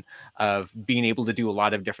chameleon, of being able to do a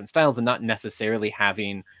lot of different styles and not necessarily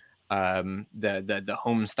having the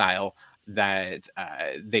home style that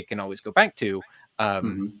they can always go back to.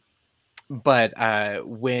 But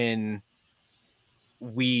when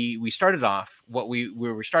we started off, we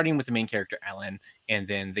were starting with the main character Ellen, and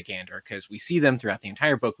then the Gander, because we see them throughout the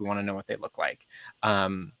entire book. We want to know what they look like.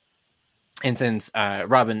 And since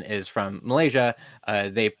Robin is from Malaysia,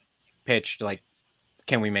 they pitched like,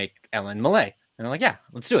 can we make Ellen Malay? And I'm like, yeah,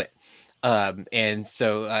 let's do it. And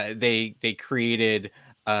so they created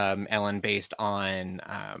Ellen based on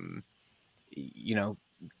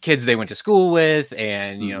kids they went to school with,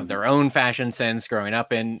 and their own fashion sense growing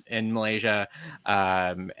up in Malaysia,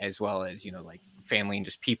 as well as like family and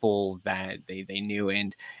just people that they knew,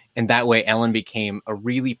 and that way Ellen became a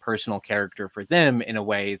really personal character for them in a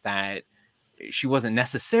way that she wasn't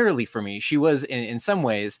necessarily for me. She was in some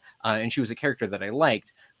ways, and she was a character that I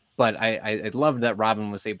liked, but I loved that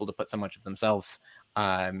Robin was able to put so much of themselves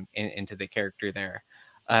into the character there.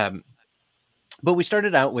 But we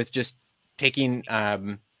started out with just taking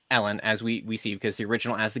Ellen as we see, because the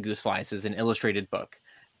original As the Goose Flies is an illustrated book,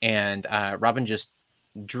 and Robin just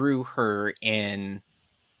drew her in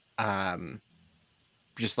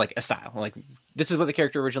just like a style, like, this is what the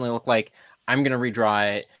character originally looked like, I'm gonna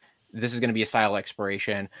redraw it, this is going to be a style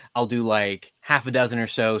exploration. I'll do like half a dozen or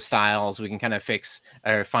so styles. We can kind of fix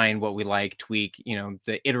or find what we like, tweak,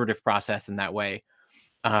 the iterative process in that way.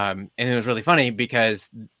 And it was really funny because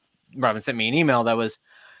Robin sent me an email that was,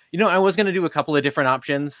 I was going to do a couple of different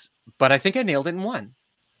options, but I think I nailed it in one.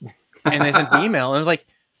 And they sent the email and I was like,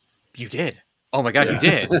 you did. Oh my God, Yeah. you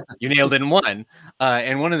did. You nailed it in one.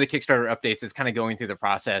 And one of the Kickstarter updates is kind of going through the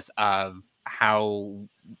process of how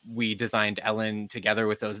we designed Ellen together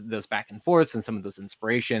with those back and forths and some of those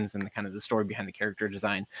inspirations and the kind of the story behind the character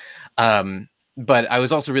design. But I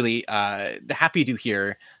was also really happy to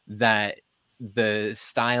hear that the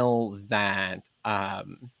style that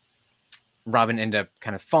Robin ended up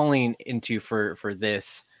kind of falling into for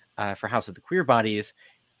this for House of the Queerbodies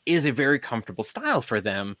is a very comfortable style for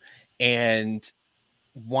them, and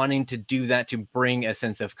wanting to do that to bring a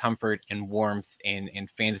sense of comfort and warmth and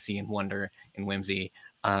fantasy and wonder and whimsy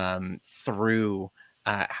through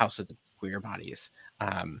House of the Queerbodies,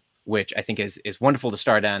 which I think is wonderful to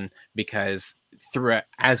start on, because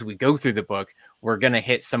as we go through the book, we're going to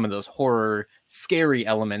hit some of those horror, scary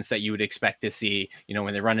elements that you would expect to see,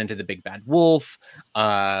 when they run into the big bad wolf,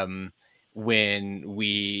 when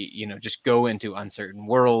we, just go into uncertain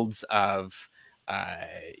worlds of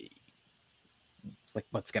like,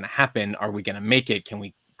 what's going to happen? Are we going to make it? Can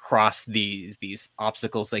we cross these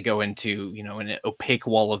obstacles they go into, an opaque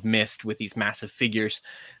wall of mist with these massive figures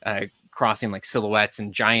crossing, like silhouettes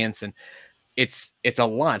and giants, and it's a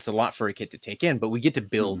lot for a kid to take in, but we get to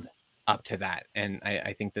build up to that. And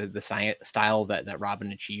I think the style that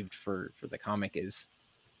Robin achieved for the comic is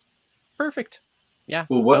perfect. Yeah.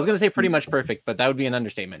 Well, I was going to say pretty much perfect, but that would be an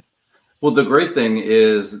understatement. Well, the great thing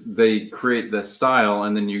is they create this style,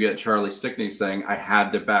 and then you get Charlie Stickney saying, I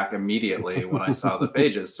had to back immediately when I saw the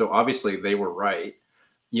pages. So obviously they were right.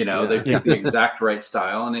 They picked the exact right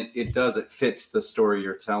style, and it fits the story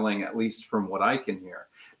you're telling, at least from what I can hear.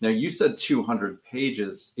 Now, you said 200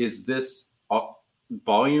 pages. Is this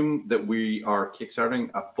volume that we are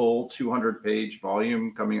kickstarting a full 200-page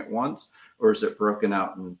volume coming at once, or is it broken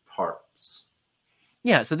out in parts?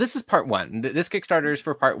 Yeah, so this is part one. This Kickstarter is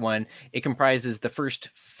for part one. It comprises the first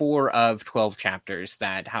 4 of 12 chapters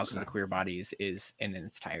that House of the Queerbodies is in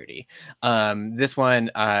its entirety. This one,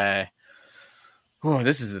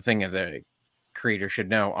 this is the thing that the creator should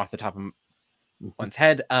know off the top of one's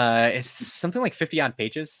head. It's something like 50 odd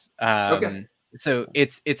pages. Okay. So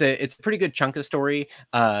it's a pretty good chunk of story.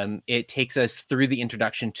 It takes us through the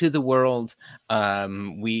introduction to the world.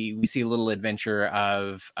 We see a little adventure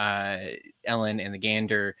of Ellen and the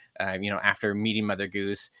Gander, after meeting Mother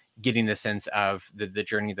Goose, getting the sense of the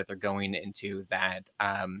journey that they're going into, that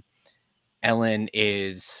Ellen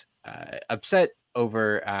is upset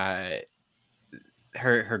over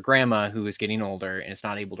her grandma, who is getting older and is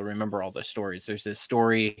not able to remember all the stories. There's this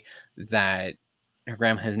story that her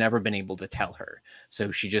grandma has never been able to tell her.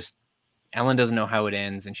 So Ellen doesn't know how it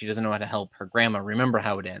ends, and she doesn't know how to help her grandma remember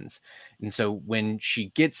how it ends. And so when she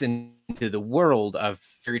gets into the world of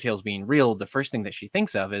fairy tales being real, the first thing that she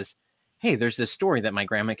thinks of is, hey, there's this story that my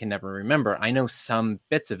grandma can never remember. I know some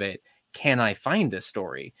bits of it. Can I find this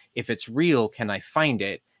story? If it's real, can I find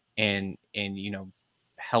it and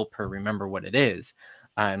help her remember what it is?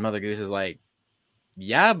 And Mother Goose is like,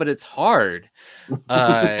 yeah, but it's hard.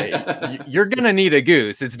 You're gonna need a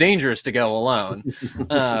goose. It's dangerous to go alone.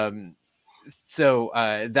 So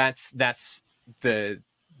that's the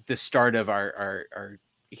start of our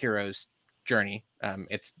hero's journey.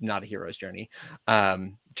 It's not a hero's journey.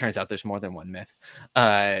 Turns out there's more than one myth.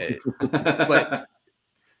 But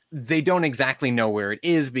they don't exactly know where it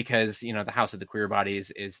is, because the House of the Queerbodies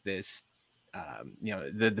is this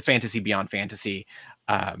the fantasy beyond fantasy,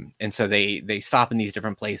 and so they stop in these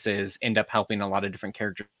different places, end up helping a lot of different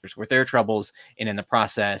characters with their troubles, and in the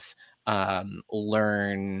process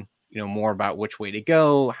learn more about which way to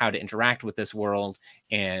go, how to interact with this world,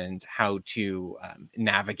 and how to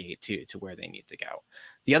navigate to where they need to go.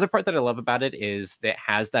 The other part that I love about it is that it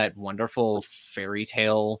has that wonderful fairy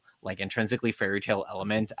tale, like intrinsically fairy tale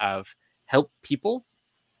element of help people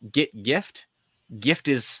get gift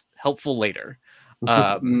is helpful later.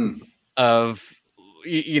 Of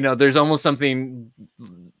there's almost something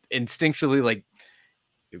instinctually like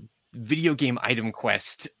video game item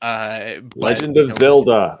quest, Legend of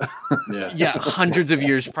Zelda. Yeah, hundreds of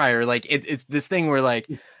years prior. Like it's this thing where like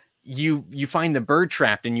you find the bird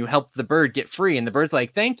trapped and you help the bird get free, and the bird's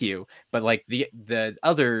like, thank you, but like the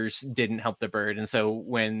others didn't help the bird. And so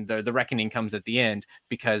when the reckoning comes at the end,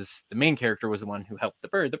 because the main character was the one who helped the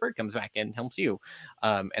bird comes back and helps you.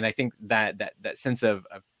 And I think that sense of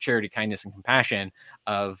charity, kindness, and compassion,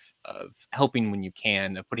 of helping when you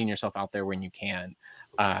can, of putting yourself out there when you can,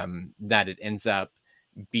 that it ends up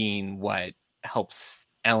being what helps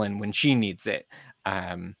Ellen when she needs it.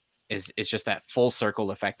 Is just that full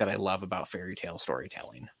circle effect that I love about fairy tale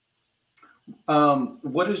storytelling.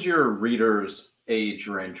 What is your readers' age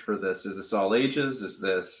range for this? Is this all ages? Is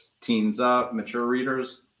this teens up, mature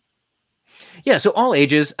readers? Yeah, so all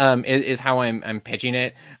ages is how I'm pitching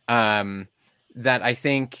it. That I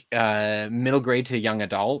think middle grade to young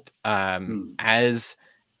adult as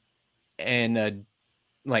an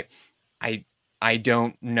like I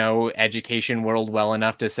don't know education world well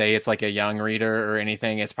enough to say it's like a young reader or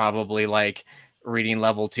anything. It's probably like reading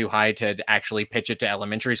level too high to actually pitch it to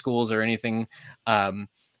elementary schools or anything.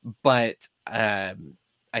 But I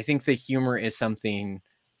think the humor is something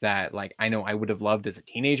that like I know I would have loved as a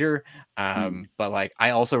teenager. But like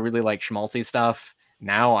I also really like schmaltzy stuff.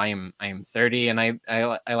 Now I am 30 and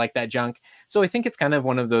I like that junk. So I think it's kind of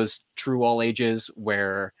one of those true all ages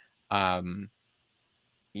where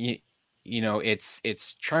you know it's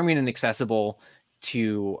charming and accessible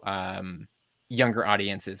to younger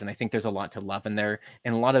audiences, and I think there's a lot to love in there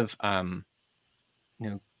and a lot of you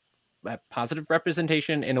know positive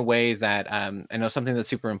representation in a way that I know something that's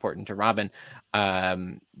super important to Robin,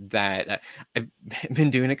 that I've been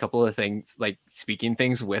doing a couple of things like speaking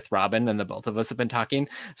things with Robin, and the both of us have been talking,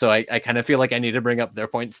 so I kind of feel like I need to bring up their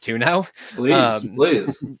points too now.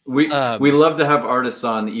 Please. We love to have artists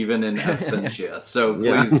on even in absentia, so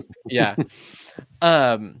please. Yeah.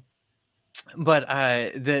 But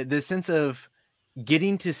the sense of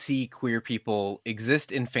getting to see queer people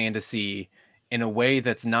exist in fantasy in a way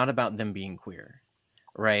that's not about them being queer,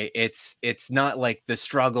 right? It's not like the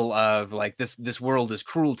struggle of like this world is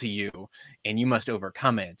cruel to you and you must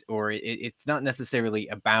overcome it, or it's not necessarily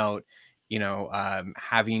about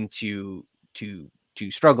having to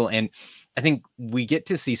struggle. And I think we get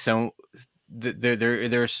to see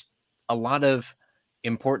there's a lot of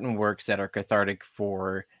important works that are cathartic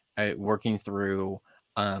for working through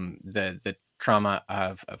the trauma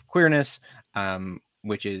of queerness,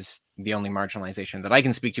 which is the only marginalization that I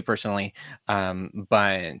can speak to personally,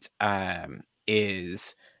 but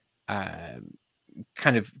is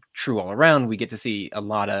kind of true all around. We get to see a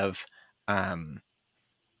lot of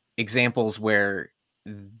examples where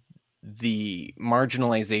the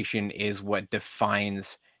marginalization is what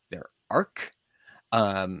defines their arc.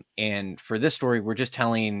 And for this story, we're just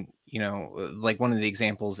telling, like one of the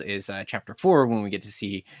examples is chapter 4, when we get to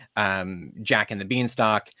see Jack and the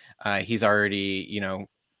Beanstalk. He's already,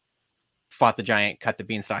 fought the giant, cut the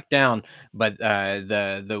beanstalk down, but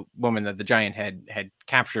the woman that the giant had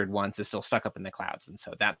captured once is still stuck up in the clouds, and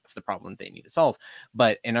so that's the problem they need to solve.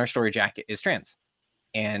 But in our story, Jack is trans,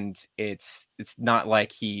 and it's not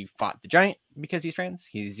like he fought the giant because he's trans.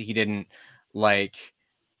 He didn't like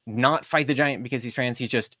not fight the giant because he's trans. He's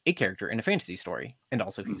just a character in a fantasy story, and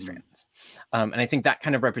also he's trans. And I think that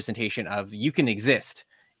kind of representation of you can exist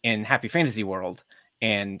in happy fantasy world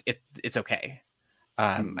and it's okay.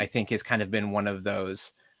 I think has kind of been one of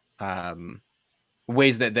those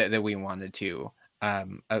ways that we wanted to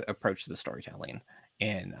approach the storytelling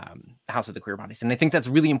in House of the Queerbodies. And I think that's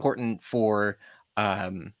really important for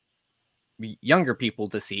younger people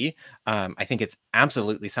to see. I think it's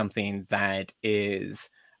absolutely something that is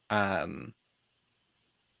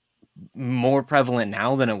more prevalent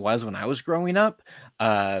now than it was when I was growing up.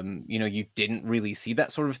 You didn't really see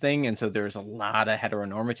that sort of thing, and so there's a lot of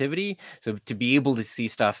heteronormativity. So to be able to see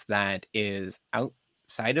stuff that is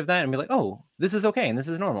outside of that and be like, oh, this is okay and this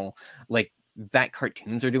is normal, like that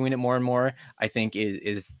cartoons are doing it more and more, I think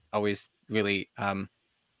is always really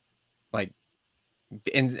like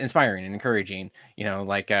inspiring and encouraging.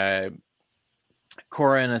 Like Korra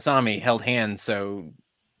and Asami held hands so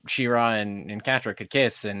She-Ra and Catra could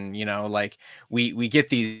kiss, and like we get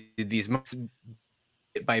these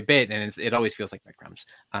bit by bit, and it always feels like breadcrumbs.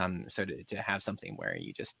 So to have something where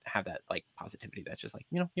you just have that like positivity that's just like,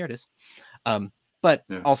 here it is. But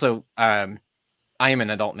also I am an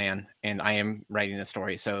adult man and I am writing a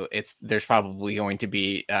story, so there's probably going to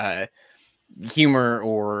be humor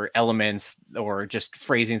or elements or just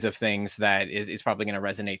phrasings of things that is probably going to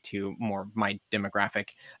resonate to more my demographic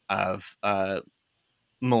of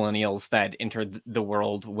millennials that entered the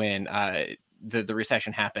world when the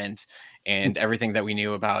recession happened, and everything that we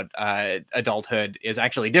knew about adulthood is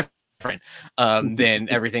actually different than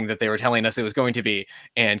everything that they were telling us it was going to be,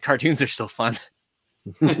 and cartoons are still fun.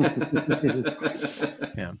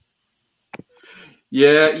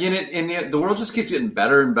 Yeah, and the world just keeps getting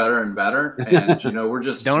better and better and better, and we're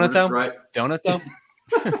just right. Donut though.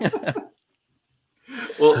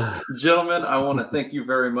 Well, gentlemen, I want to thank you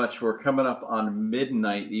very much. We're coming up on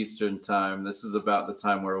midnight Eastern time. This is about the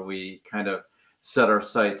time where we kind of set our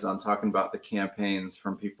sights on talking about the campaigns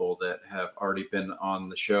from people that have already been on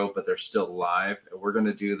the show, but they're still live. We're going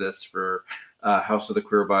to do this for House of the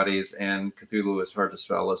Queerbodies and Cthulhu is Hard to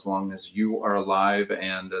Spell as long as you are alive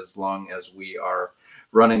and as long as we are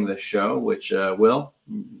running the show, which will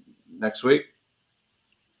next week.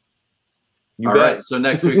 All right, so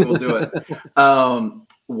next week we'll do it.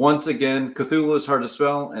 Once again, Cthulhu is Hard to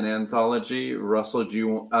Spell, an anthology. Russell, do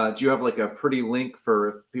you have like a pretty link for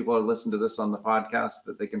if people are listening to this on the podcast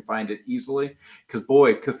that they can find it easily? Because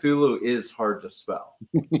boy, Cthulhu is hard to spell.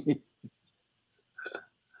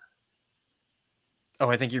 Oh,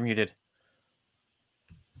 I think you're muted.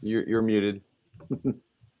 You're muted.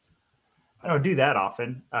 I don't do that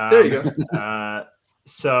often. There you go.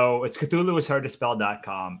 So it's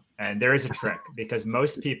CthulhuIsHardToSpell.com, and there is a trick because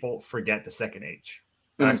most people forget the second H.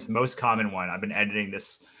 That's the most common one. I've been editing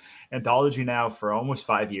this anthology now for almost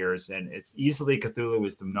 5 years, and it's easily Cthulhu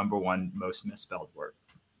is the number one most misspelled word.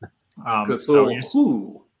 So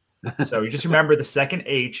you just remember the second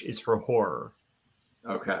H is for horror.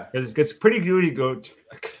 Okay. It's pretty good. You go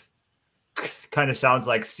kind of sounds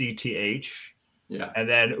like CTH. Yeah. And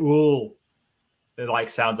then ul, it like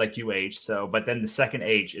sounds like UH. So, but then the second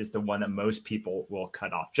H is the one that most people will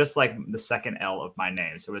cut off, just like the second L of my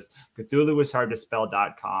name. So it's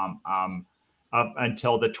CthulhuIsHardToSpell.com. Up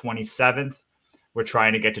until the 27th, we're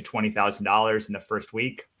trying to get to $20,000 in the first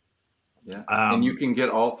week. Yeah. And you can get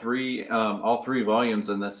all three volumes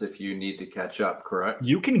in this if you need to catch up, correct?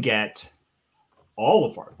 You can get all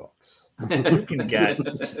of our books. You can get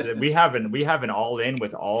we have an all in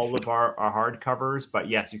with all of our hardcovers, but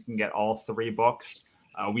yes, you can get all 3 books.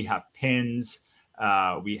 We have pins.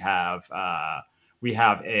 We have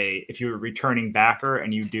if you're a returning backer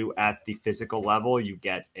and you do at the physical level, you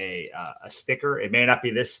get a sticker. It may not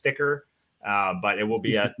be this sticker, but it will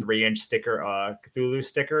be a 3-inch sticker, Cthulhu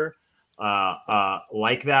sticker,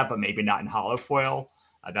 like that, but maybe not in hollow foil.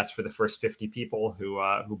 That's for the first 50 people who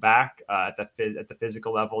back at the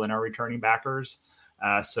physical level in our returning backers.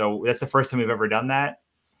 So that's the first time we've ever done that.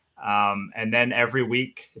 And then every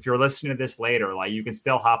week, if you're listening to this later, like you can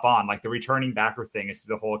still hop on. Like the returning backer thing is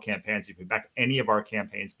through the whole campaign. So if you back any of our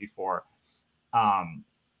campaigns before,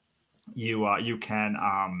 you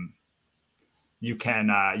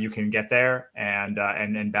can get there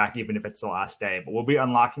and back even if it's the last day. But we'll be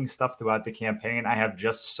unlocking stuff throughout the campaign. I have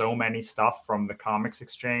just so many stuff from the comics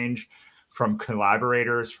exchange, from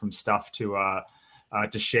collaborators, from stuff to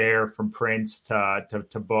share, from prints to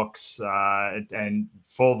books, and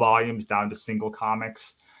full volumes down to single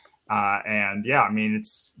comics. And yeah, I mean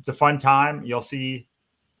it's a fun time. You'll see.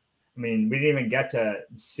 I mean, we didn't even get to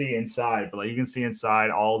see inside, but like you can see inside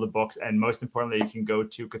all the books. And most importantly, you can go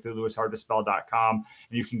to CthulhuIsHardToSpell.com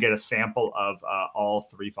and you can get a sample of all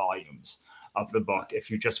 3 volumes of the book. If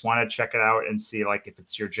you just want to check it out and see like if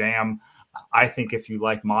it's your jam. I think if you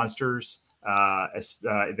like monsters,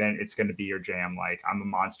 then it's going to be your jam. Like I'm a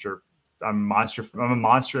monster and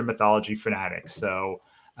mythology fanatic. So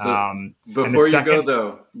before you go,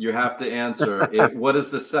 though, you have to answer what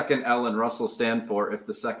does the second L in Russell stand for if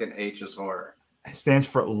the second H is horror? It stands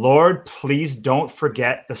for Lord, please don't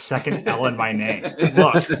forget the second L in my name.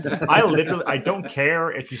 Look, I don't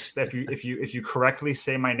care if you correctly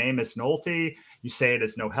say my name as Nolte, you say it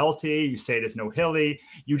as Nohelty, you say it as Nohilly,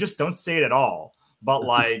 you just don't say it at all. But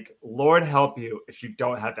like, Lord help you if you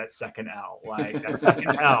don't have that second L. Like that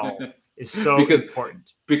second L is so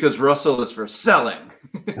important. Because Russell is for selling.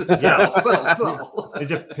 Sell.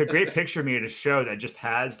 There's a great picture of me to show that just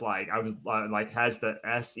has like has the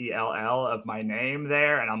SELL of my name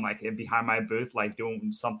there, and I'm like behind my booth, like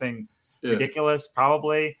doing something ridiculous,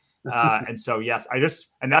 probably. And so yes,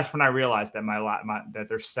 and that's when I realized that that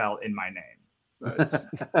there's sell in my name. Nice.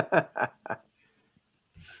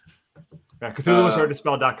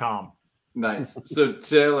 CthulhuIsHardToSpell.com. Nice. So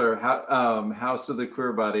Taylor, House of the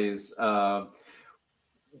Queerbodies.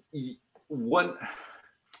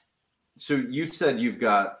 So you said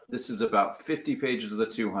this is about 50 pages of the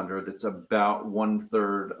 200. It's about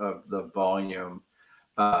 1/3 of the volume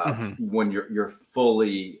when you're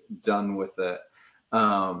fully done with it.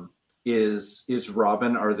 Is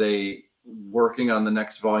Robin? Are they working on the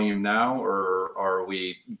next volume now, or are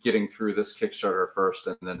we getting through this Kickstarter first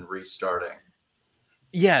and then restarting?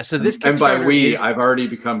 Yeah, so this and by I've already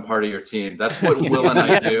become part of your team. That's what Will and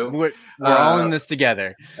I do. We're all in this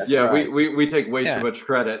together. Yeah, right. we take way too much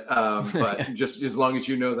credit, but just as long as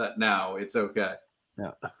you know that now, it's okay.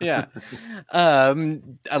 Yeah.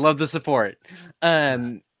 I love the support.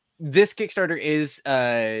 This Kickstarter is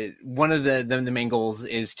one of the main goals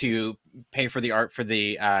is to pay for the art for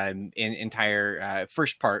the entire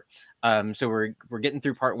first part. So we're getting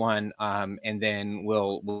through part 1, and then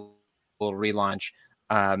we'll relaunch.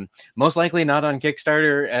 Most likely not on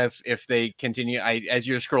Kickstarter if they continue. As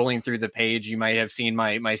you're scrolling through the page, you might have seen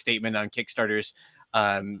my statement on Kickstarter's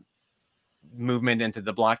movement into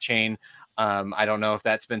the blockchain. I don't know if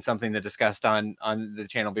that's been something that discussed on the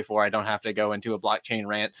channel before. I don't have to go into a blockchain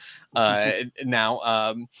rant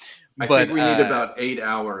now. I think we need about 8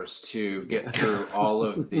 hours to get through all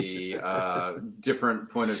of the different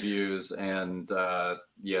point of views. And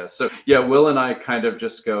so Will and I kind of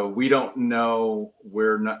just go, we don't know.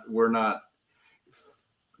 We're not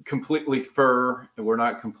completely we're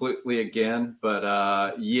not completely again, but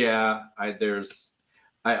I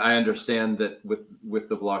understand that with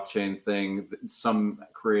the blockchain thing, some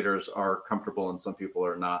creators are comfortable and some people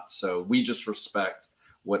are not. So we just respect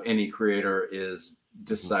what any creator is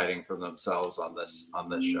deciding for themselves on this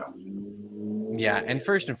show. Yeah, and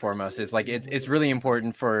first and foremost is like it's really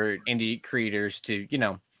important for indie creators to,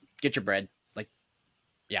 get your bread. Like,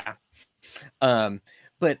 yeah.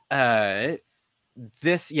 But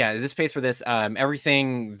this pays for this.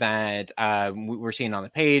 Everything that we're seeing on the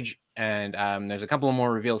page, and there's a couple of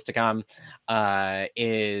more reveals to come,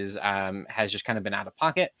 has just kind of been out of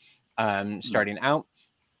pocket starting out.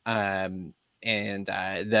 And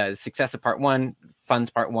the success of part 1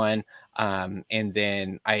 funds part 1, and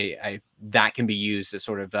then I that can be used as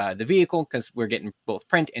sort of the vehicle, because we're getting both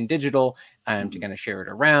print and digital to kind of share it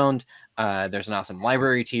around. There's an awesome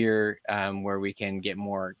library tier where we can get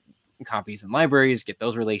more copies in libraries, get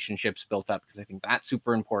those relationships built up, because I think that's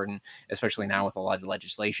super important, especially now with a lot of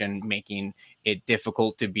legislation making it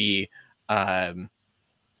difficult to be queer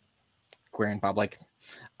in public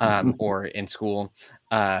or in school.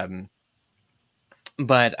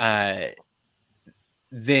 But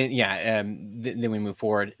then we move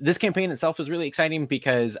forward. This campaign itself is really exciting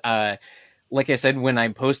because, like I said, when I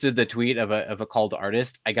posted the tweet of a call to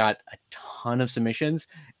artist, I got a ton of submissions,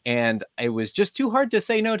 and it was just too hard to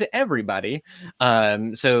say no to everybody.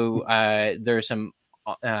 So there's some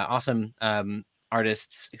awesome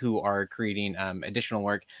artists who are creating additional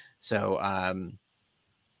work. So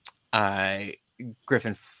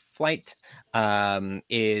Griffin Flight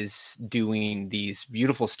is doing these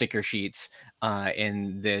beautiful sticker sheets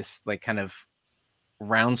in this like kind of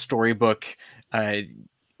round storybook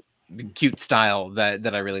cute style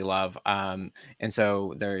that I really love. And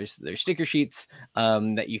so there's sticker sheets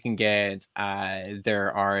that you can get.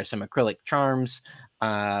 There are some acrylic charms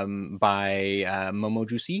by Momo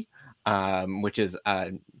Juicy, which is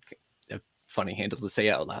a funny handle to say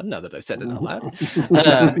out loud now that I've said it out loud.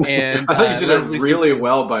 And I thought you did it really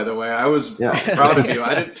well, by the way. I was proud of you.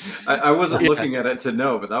 I wasn't looking at it to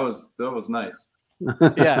know, but that was nice.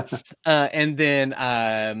 Yeah. And then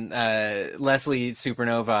Leslie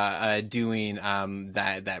Supernova doing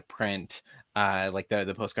that print, like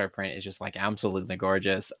the postcard print is just like absolutely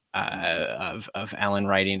gorgeous, of Alan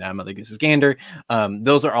writing Mother Goose's Gander.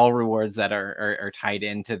 Those are all rewards that are tied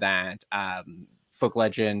into that folk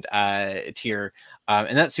legend tier,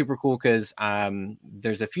 and that's super cool because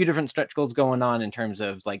there's a few different stretch goals going on in terms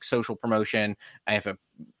of like social promotion. I have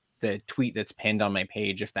the tweet that's pinned on my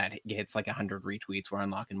page. If that hits like 100 retweets, we're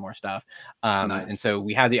unlocking more stuff. Nice. And so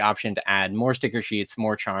we have the option to add more sticker sheets,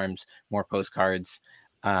 more charms, more postcards.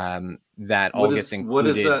 That all gets included. What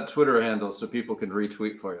is that Twitter handle so people can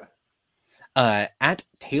retweet for you? At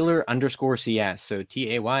Taylor_CS. So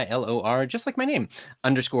TAYLOR, just like my name,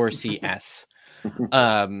 _CS.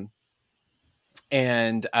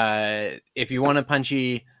 And if you want a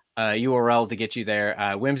punchy URL to get you there,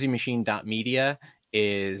 whimsymachine.media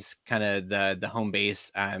is kind of the home base.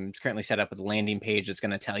 It's currently set up with a landing page that's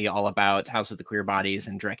going to tell you all about House of the Queerbodies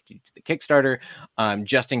and direct you to the Kickstarter.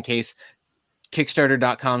 Just in case,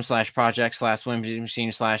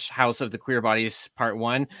 kickstarter.com/project/whimsymachine/House of the Queerbodies Part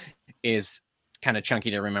 1 is kind of chunky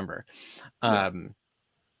to remember. But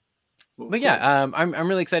yeah, I'm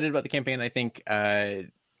really excited about the campaign. I think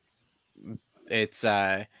it's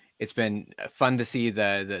been fun to see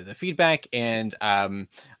the feedback, and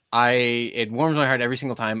it warms my heart every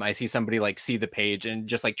single time I see somebody like see the page, and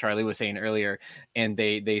just like Charlie was saying earlier, and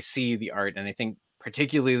they see the art. And I think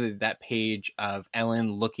particularly that page of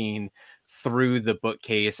Ellen looking through the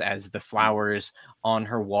bookcase as the flowers on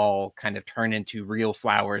her wall kind of turn into real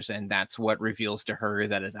flowers, and that's what reveals to her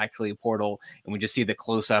that it's actually a portal. And we just see the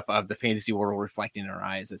close-up of the fantasy world reflecting in her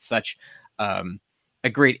eyes. It's such a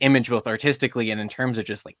great image, both artistically and in terms of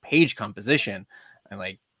just like page composition. I'm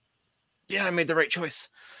like, yeah, I made the right choice.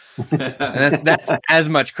 And that's as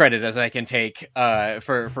much credit as I can take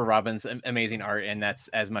for Robin's amazing art, and that's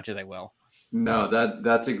as much as I will. No,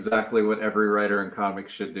 that's exactly what every writer in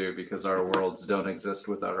comics should do, because our worlds don't exist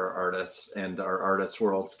without our artists, and our artists'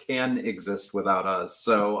 worlds can exist without us.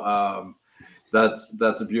 So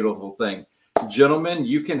that's a beautiful thing. Gentlemen,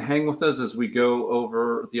 you can hang with us as we go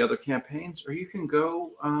over the other campaigns, or you can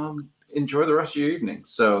go enjoy the rest of your evening.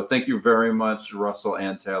 So thank you very much, Russell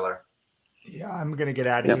and Taylor. Yeah, I'm gonna get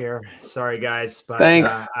out of here. Sorry, guys, but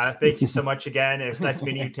Thanks. Thank you so much again. It was nice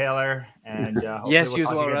meeting you, Taylor, and hopefully Yes, we'll you as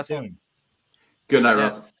talk well, again Russell. soon. Good night, Yeah.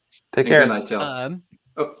 Russell. Take And care. Good night, Taylor.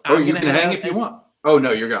 Oh, I'm you gonna can head hang out if you as- want. Oh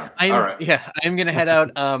no, you're gone. All right. Yeah, I'm gonna head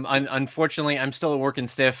out. Unfortunately, I'm still working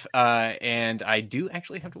stiff, and I do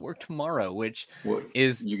actually have to work tomorrow, which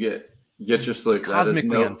is you get your sleep.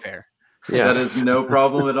 cosmically unfair. Yeah. That is no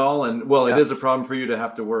problem at all. And well, Yeah. it is a problem for you to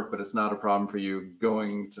have to work, but it's not a problem for you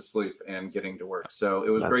going to sleep and getting to work. So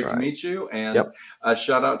it was That's great to right. meet you. And a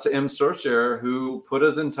shout out to M. Storshare, who put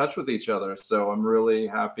us in touch with each other. So I'm really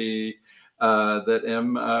happy that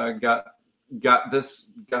M got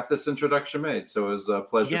this introduction made. So it was a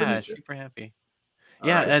pleasure to meet you. Super happy. All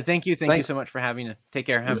Yeah, right. thank you so much for having me. Take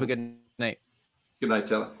care. Have a good night. Good night,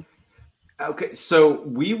 Taylor. Okay, so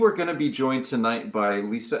we were going to be joined tonight by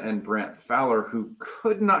Lisa and Brant Fowler, who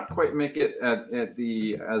could not quite make it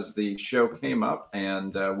as the show came up,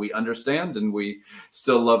 and we understand, and we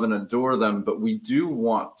still love and adore them, but we do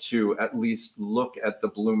want to at least look at the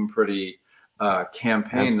Bloom Pretty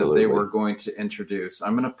campaign that they were going to introduce.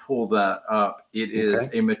 I'm going to pull that up. It is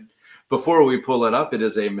before we pull it up, it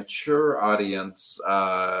is a mature audience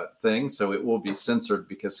thing, so it will be censored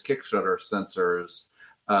because Kickstarter censors.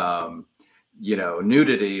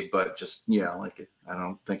 Nudity, but just, like, I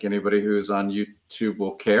don't think anybody who's on YouTube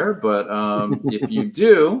will care, but if you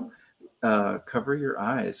do, cover your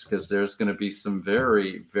eyes, because there's going to be some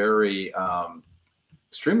very, very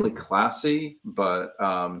extremely classy but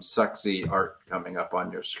sexy art coming up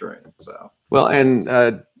on your screen. So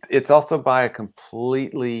and it's also by a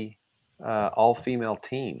completely all-female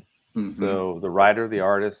team. Mm-hmm. So the writer, the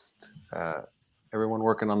artist, everyone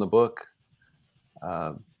working on the book,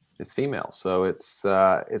 it's female, so it's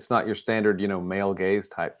not your standard male gaze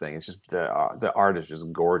type thing. It's just the art is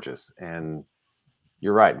just gorgeous, and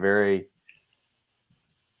you're right, very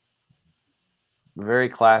very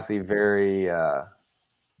classy, very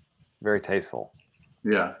very tasteful.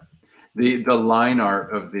 Yeah, the line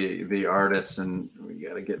art of the artists, and we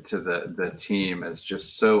got to get to the team, is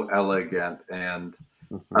just so elegant, and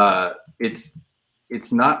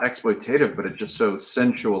it's not exploitative, but it's just so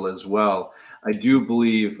sensual as well. I do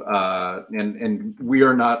believe, and we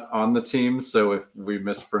are not on the team, so if we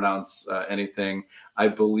mispronounce anything, I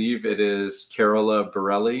believe it is Carola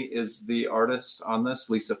Borelli is the artist on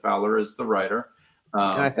this. Lisa Fowler is the writer.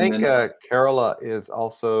 And I think Carola is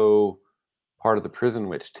also part of the Prison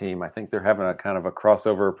Witch team. I think they're having a kind of a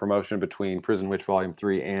crossover promotion between Prison Witch Volume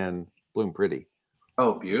 3 and Bloom Pretty.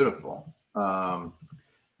 Oh, beautiful.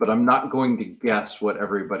 But I'm not going to guess what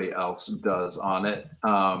everybody else does on it.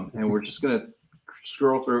 And we're just going to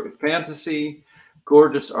scroll through. Fantasy,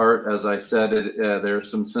 gorgeous art. As I said, there are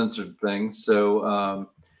some censored things. So,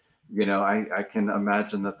 I can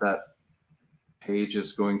imagine that page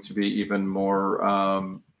is going to be even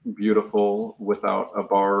more beautiful without a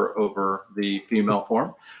bar over the female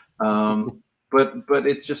form. But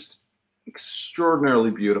it's just extraordinarily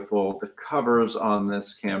beautiful. The covers on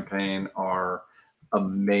this campaign are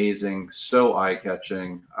amazing, so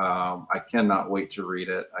eye-catching. I cannot wait to read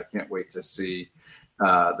it. I can't wait to see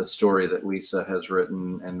the story that Lisa has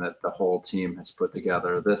written and that the whole team has put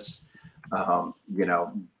together. This,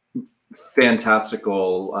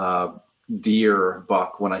 fantastical deer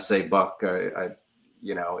buck. When I say buck, I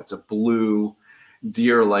it's a blue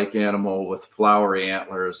deer-like animal with flowery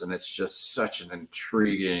antlers, and it's just such an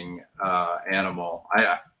intriguing animal.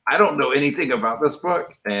 I don't know anything about this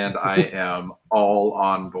book, and I am all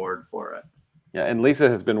on board for it. Yeah, and Lisa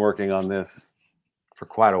has been working on this for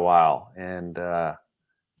quite a while, and I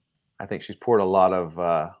think she's poured a lot of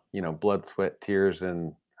blood, sweat, tears,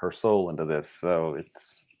 and her soul into this. So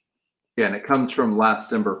it's and it comes from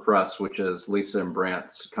Last Ember Press, which is Lisa and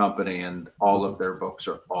Brant's company, and all of their books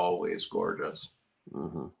are always gorgeous.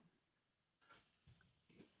 Mm-hmm.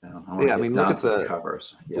 I mean, look at the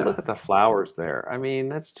covers. Yeah. Look at the flowers there. I mean,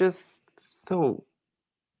 that's just so.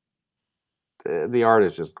 The art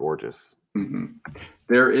is just gorgeous. Mm-hmm.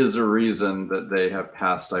 There is a reason that they have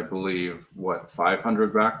passed, I believe,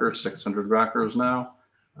 500 backers, 600 backers now.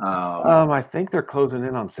 I think they're closing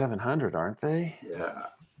in on 700, aren't they? Yeah.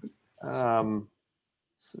 I'm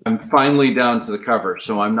finally down to the cover,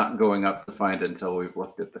 so I'm not going up to find it until we've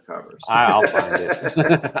looked at the covers. I'll find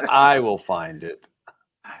it. I will find it.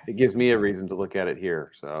 It gives me a reason to look at it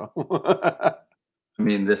here. So, I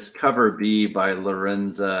mean, this cover B by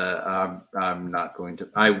Lorenza, I'm not going to.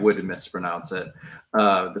 I would mispronounce it.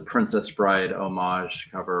 The Princess Bride homage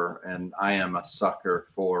cover, and I am a sucker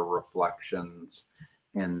for reflections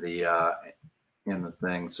in the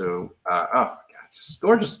thing. So, oh my God, just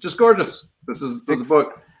gorgeous, just gorgeous. This is the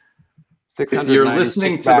book. If you're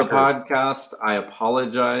listening to the podcast, I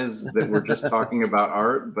apologize that we're just talking about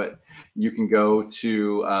art, but you can go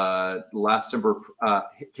to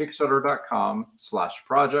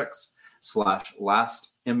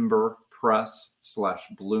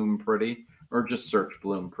Kickstarter.com/projects/LastEmberPress/Bloom or just search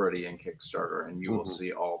Bloom Pretty in Kickstarter and you will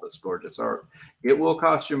see all this gorgeous art. It will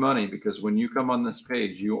cost you money because when you come on this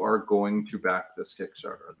page, you are going to back this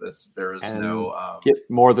Kickstarter. There is no get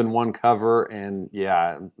more than one cover. And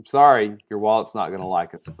yeah, I'm sorry, your wallet's not going to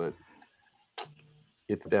like it, but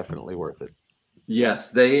it's definitely worth it.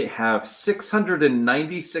 Yes, they have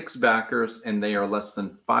 696 backers and they are less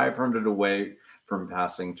than 500 away from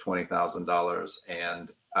passing $20,000.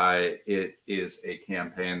 And it is a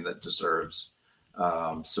campaign that deserves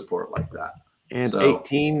support like that. And so,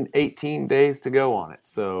 18 days to go on it.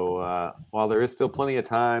 So while there is still plenty of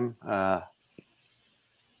time, I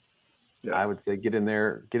would say get in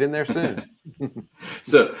there soon.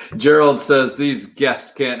 So Gerald says these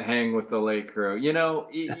guests can't hang with the late crew.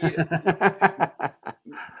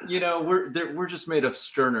 We're just made of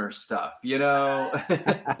sterner stuff,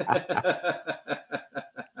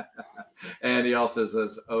 And he also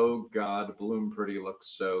says, "Oh God, Bloom Pretty looks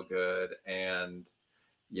so good," and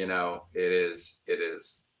it is. It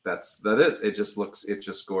just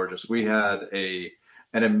gorgeous. We had an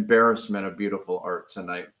embarrassment of beautiful art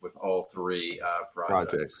tonight with all three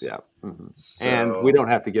projects. Yeah, so, and we don't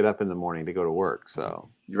have to get up in the morning to go to work. So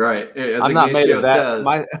right, as I'm Ignacio not made of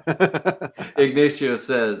that. Ignacio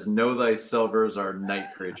says, "Know thy silvers are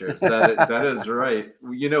night creatures." That is right.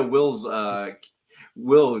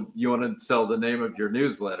 Will, you want to tell the name of your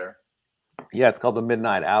newsletter? Yeah, it's called the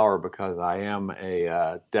Midnight Hour because I am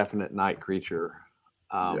a definite night creature.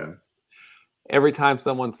 Every time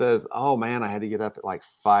someone says, "Oh man, I had to get up at like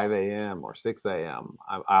 5 a.m. or 6 a.m.,"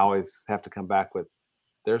 I always have to come back with,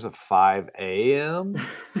 "There's a 5 a.m."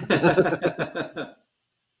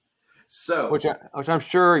 So, which I'm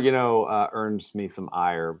sure earns me some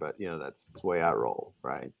ire, but that's the way I roll,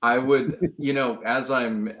 right? I would, as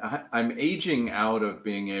I'm aging out of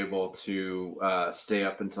being able to stay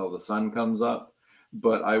up until the sun comes up,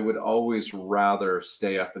 but I would always rather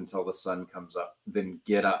stay up until the sun comes up than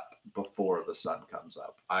get up before the sun comes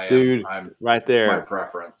up. I'm right there. My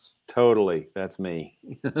preference. Totally, that's me.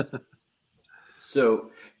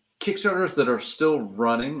 So, Kickstarters that are still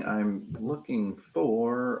running. I'm looking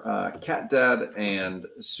for Cat Dad and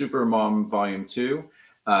Super Mom Volume 2.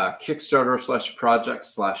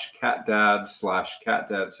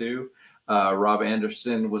 Kickstarter/project/CatDad/CatDad2. Rob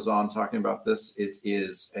Anderson was on talking about this. It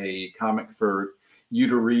is a comic for you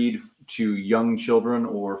to read to young children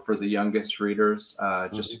or for the youngest readers.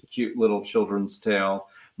 Just a cute little children's tale,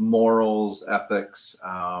 morals, ethics.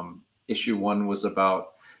 Issue 1 was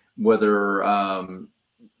about whether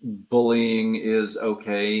bullying is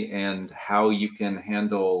okay and how you can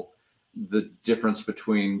handle the difference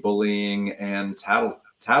between bullying and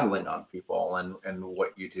tattling on people and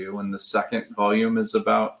what you do. And the second volume is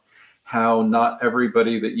about how not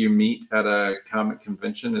everybody that you meet at a comic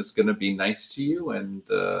convention is going to be nice to you. And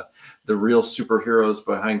the real superheroes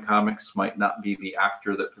behind comics might not be the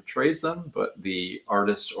actor that portrays them, but the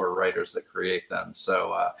artists or writers that create them.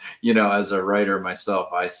 So, as a writer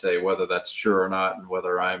myself, I say whether that's true or not, and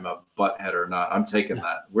whether I'm a butthead or not, I'm taking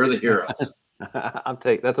that. We're the heroes.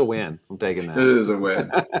 That's a win. I'm taking that. It is a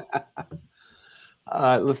win.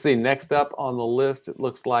 Let's see. Next up on the list, it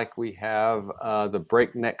looks like we have the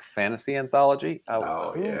Breakneck Fantasy Anthology.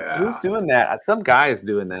 Who's doing that? Some guy is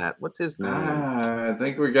doing that. What's his name? I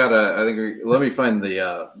think we gotta. Let me find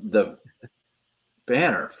the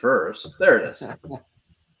banner first. There it is.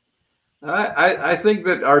 I think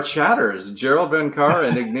that our chatters, Gerald Vencar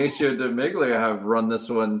and Ignacio de Miglia, have run this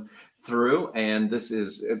one through, and this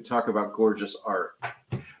is talk about gorgeous art.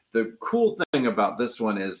 The cool thing about this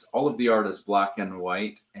one is all of the art is black and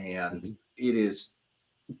white, and it is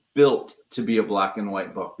built to be a black and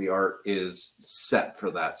white book. The art is set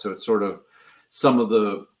for that. So it's sort of some of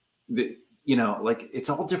the it's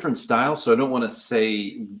all different styles. So I don't want to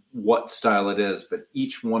say what style it is, but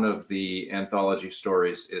each one of the anthology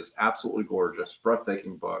stories is absolutely gorgeous,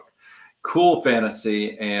 breathtaking book, cool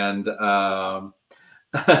fantasy. And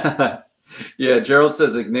yeah, Gerald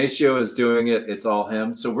says Ignacio is doing it. It's all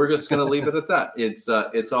him. So we're just going to leave it at that. It's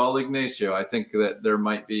all Ignacio. I think that there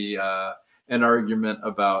might be an argument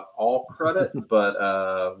about all credit,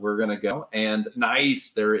 but we're going to go. And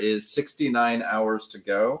nice, there is 69 hours to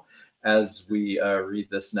go as we read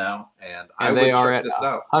this now. And I would check this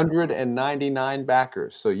out. 199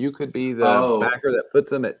 backers. So you could be the backer that puts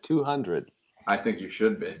them at 200. I think you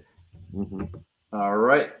should be. All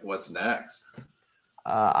right. What's next?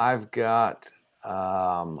 I've got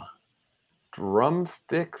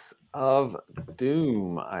Drumsticks of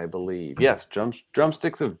Doom, I believe. Yes,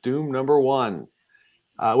 Drumsticks of Doom #1,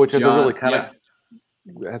 which has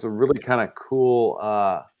a really kind of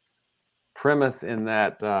cool premise in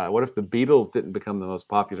that what if the Beatles didn't become the most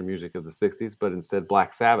popular music of the 60s, but instead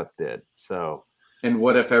Black Sabbath did? So, and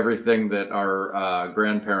what if everything that our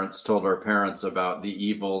grandparents told our parents about the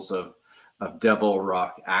evils of devil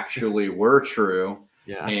rock actually were true?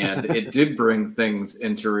 yeah. And it did bring things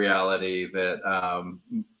into reality that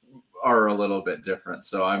are a little bit different.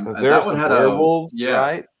 So That one had werewolves,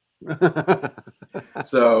 right?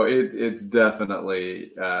 So it's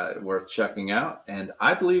definitely worth checking out. And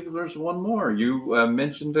I believe there's one more. You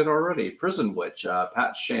mentioned it already. Prison Witch.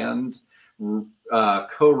 Pat Shand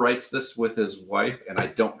co-writes this with his wife, and I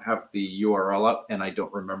don't have the URL up, and I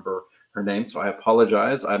don't remember her name, so I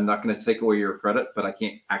apologize. I'm not going to take away your credit, but I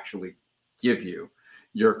can't actually give you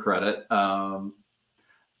your credit.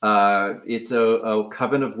 It's a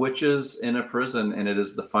coven of witches in a prison, and it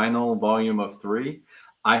is the final volume of 3.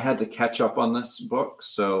 I had to catch up on this book,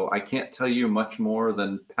 so I can't tell you much more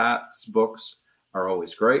than Pat's books are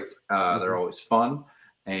always great. They're always fun,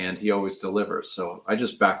 and he always delivers. So I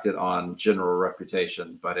just backed it on general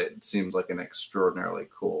reputation, but it seems like an extraordinarily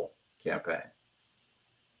cool campaign.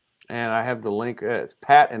 And I have the link. It's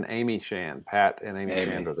Pat and Amy Shand. Pat and Amy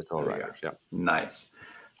Shand are the co-writers. Yep. Nice.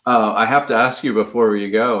 I have to ask you before you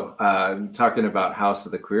go, talking about House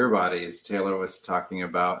of the Queerbodies, Taylor was talking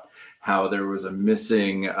about how there was a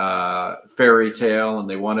missing fairy tale and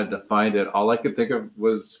they wanted to find it. All I could think of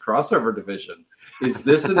was Crossover Division. Is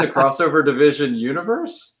this in the Crossover Division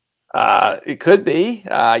universe? It could be.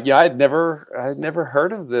 I'd never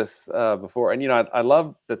heard of this before. And, I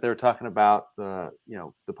love that they're talking about the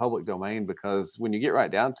public domain, because when you get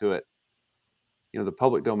right down to it, the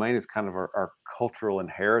public domain is kind of our cultural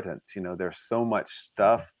inheritance. There's so much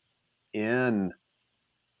stuff in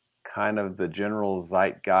kind of the general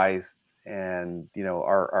zeitgeist and,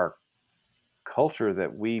 our culture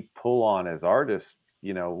that we pull on as artists,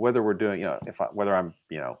 whether we're doing, whether I'm,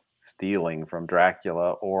 stealing from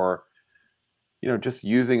Dracula or, just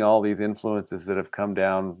using all these influences that have come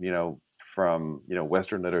down, from,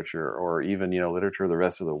 Western literature or even, literature of the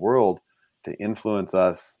rest of the world to influence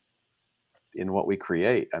us in what we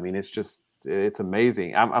create. I mean, it's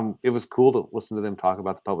amazing. It was cool to listen to them talk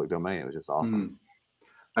about the public domain. It was just awesome.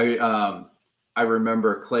 I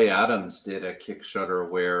remember Clay Adams did a Kickstarter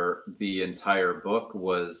where the entire book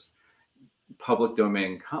was public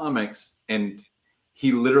domain comics, and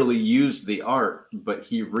he literally used the art, but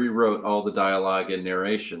he rewrote all the dialogue and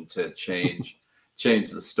narration to change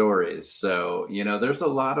the stories. So, there's a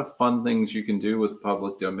lot of fun things you can do with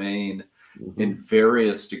public domain in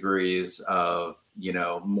various degrees of,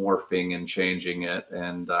 morphing and changing it.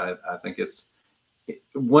 And I think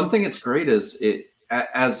one thing it's great is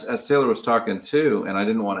as Taylor was talking too, and I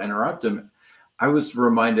didn't want to interrupt him, I was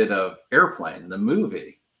reminded of Airplane, the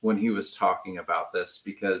movie, when he was talking about this,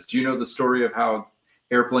 because do you know the story of how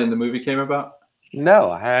Airplane, the movie, came about? No,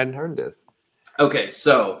 I hadn't heard this. Okay,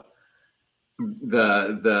 so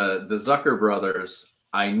the Zucker brothers,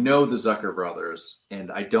 I know the Zucker brothers,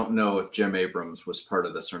 and I don't know if Jim Abrams was part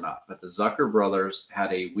of this or not, but the Zucker brothers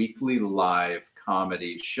had a weekly live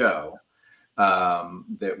comedy show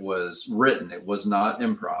that was written. It was not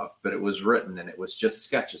improv, but it was written, and it was just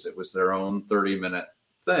sketches. It was their own 30-minute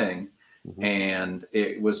thing, and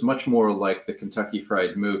it was much more like the Kentucky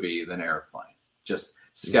Fried Movie than Airplane. Just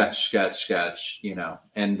sketch,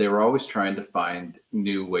 and they were always trying to find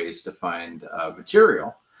new ways to find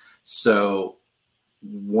material. So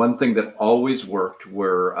one thing that always worked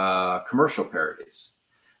were commercial parodies,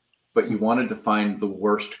 but you wanted to find the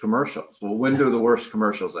worst commercials. Well, when do the worst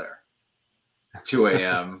commercials air? 2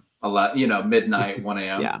 a.m., midnight, 1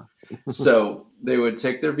 a.m. Yeah. So they would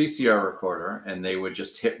take their VCR recorder and they would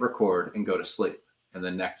just hit record and go to sleep. And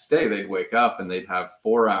the next day they'd wake up and they'd have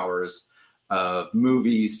 4 hours of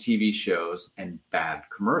movies, TV shows, and bad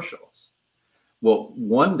commercials. Well,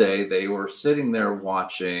 one day they were sitting there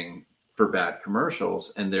watching for bad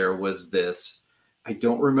commercials, and there was this, I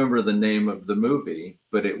don't remember the name of the movie,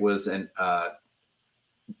 but it was a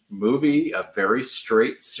movie, a very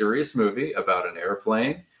straight, serious movie about an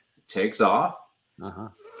airplane takes off,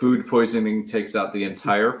 food poisoning takes out the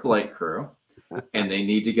entire flight crew, and they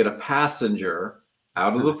need to get a passenger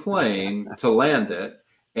out of the plane to land it.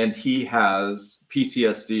 And he has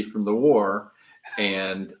PTSD from the war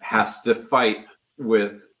and has to fight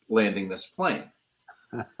with landing this plane.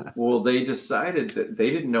 Well, they decided that they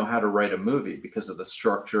didn't know how to write a movie because of the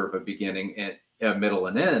structure of a beginning and a middle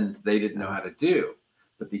and end. They didn't know how to do,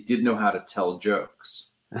 but they did know how to tell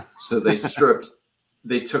jokes. So they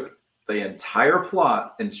took the entire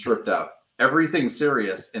plot and stripped out everything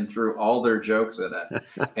serious and threw all their jokes in it.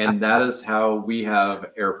 And that is how we have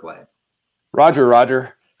Airplane.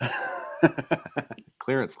 Roger.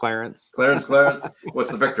 Clarence.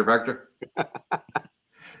 What's the Victor?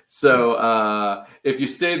 So if you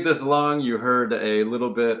stayed this long, you heard a little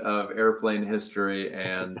bit of Airplane history,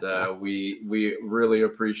 and we really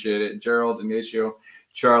appreciate it. Gerald, Ignacio,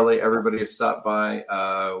 Charlie, everybody who stopped by.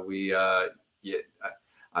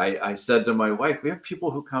 I said to my wife, we have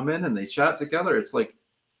people who come in and they chat together. It's like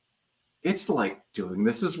doing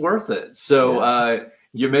this is worth it. So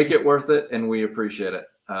you make it worth it, and we appreciate it.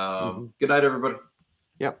 Good night, everybody.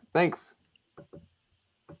 Yep. Thanks.